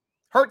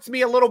 Hurts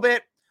me a little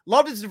bit.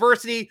 Loved his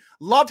diversity.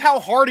 Loved how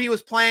hard he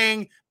was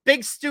playing.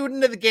 Big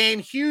student of the game.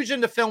 Huge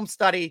into film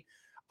study.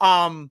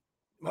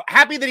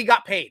 Happy that he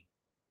got paid.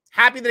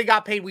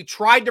 We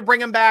tried to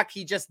bring him back.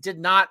 He just did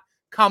not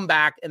come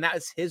back, and that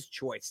is his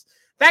choice.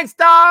 Thanks,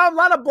 Dom. A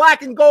lot of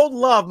black and gold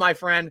love, my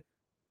friend.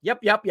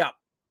 Yep.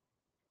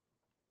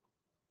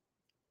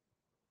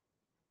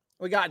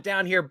 We got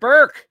down here.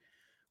 Burke,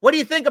 what do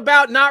you think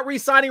about not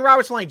re-signing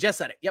Robert Spillane? Just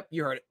said it. Yep,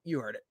 you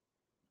heard it.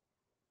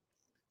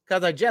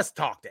 Because I just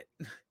talked it.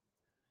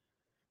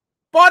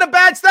 Bought a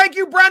badge. Thank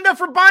you, Brenda,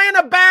 for buying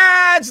a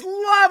badge.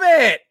 Love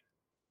it.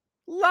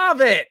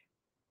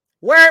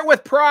 Wear it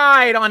with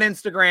pride on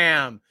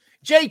Instagram.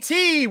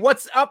 JT,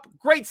 what's up?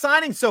 Great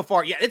signing so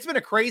far. Yeah, it's been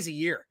a crazy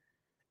year.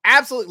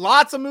 Absolutely.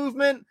 Lots of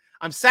movement.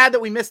 I'm sad that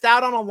we missed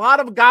out on a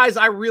lot of guys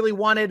I really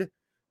wanted,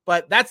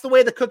 but that's the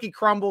way the cookie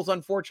crumbles,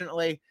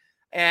 unfortunately.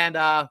 And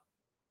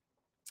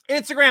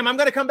Instagram, I'm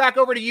going to come back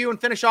over to you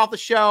and finish off the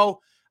show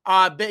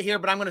a bit here,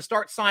 but I'm going to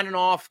start signing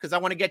off because I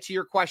want to get to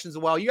your questions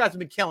as well. You guys have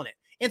been killing it.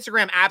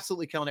 Instagram,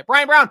 absolutely killing it.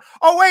 Brian Brown.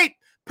 Oh, wait.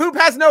 Poop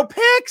has no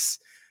picks.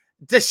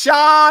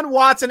 Deshaun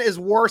Watson is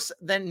worse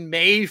than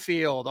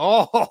Mayfield.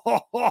 Oh,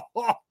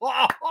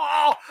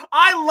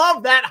 I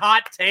love that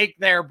hot take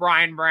there,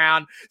 Brian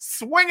Brown.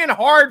 Swinging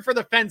hard for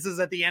the fences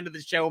at the end of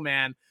the show,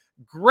 man.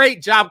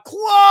 Great job,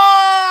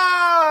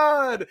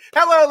 Claude.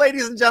 Hello,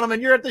 ladies and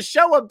gentlemen. You're at the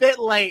show a bit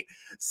late.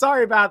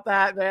 Sorry about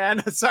that,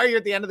 man. Sorry you're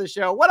at the end of the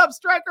show. What up,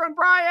 Striker and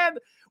Brian?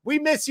 We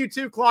miss you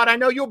too, Claude. I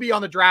know you'll be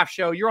on the draft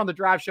show. You're on the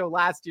draft show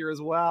last year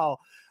as well.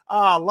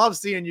 Love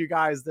seeing you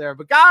guys there.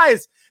 But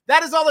guys,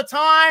 that is all the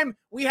time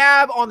we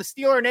have on the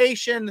Steeler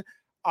Nation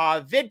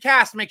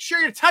vidcast. Make sure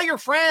you tell your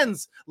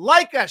friends,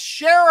 like us,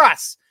 share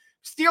us.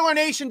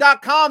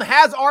 SteelerNation.com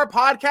has our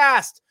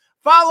podcast.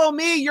 Follow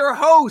me, your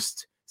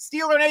host,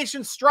 Steeler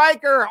Nation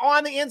Striker,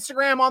 on the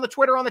Instagram, on the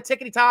Twitter, on the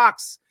Tickety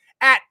Talks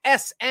at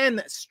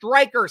SN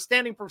Striker,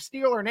 standing for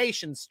Steeler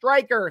Nation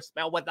Striker,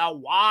 spelled with a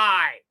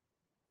Y,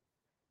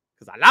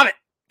 because I love it.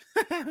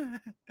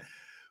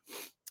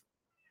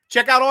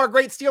 Check out all our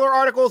great Steeler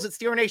articles at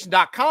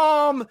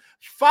SteelerNation.com.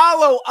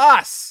 Follow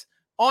us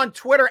on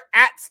Twitter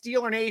at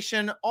Steeler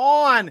Nation,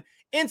 on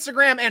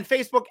Instagram and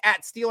Facebook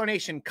at Steeler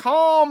Nation.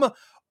 Follow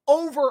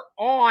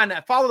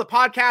the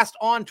podcast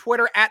on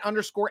Twitter at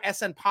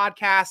 _SN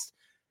Podcast.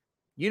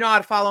 You know how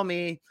to follow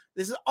me.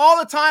 This is all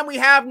the time we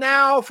have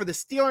now for the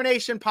Steeler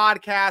Nation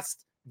podcast,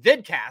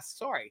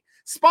 vidcast,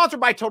 sponsored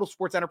by Total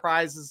Sports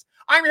Enterprises.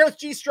 I'm your host,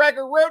 G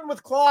Striker, rooting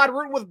with Claude,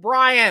 rooting with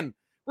Brian,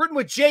 rooting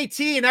with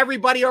JT and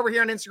everybody over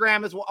here on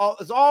Instagram as well.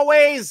 As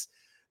always,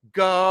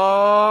 go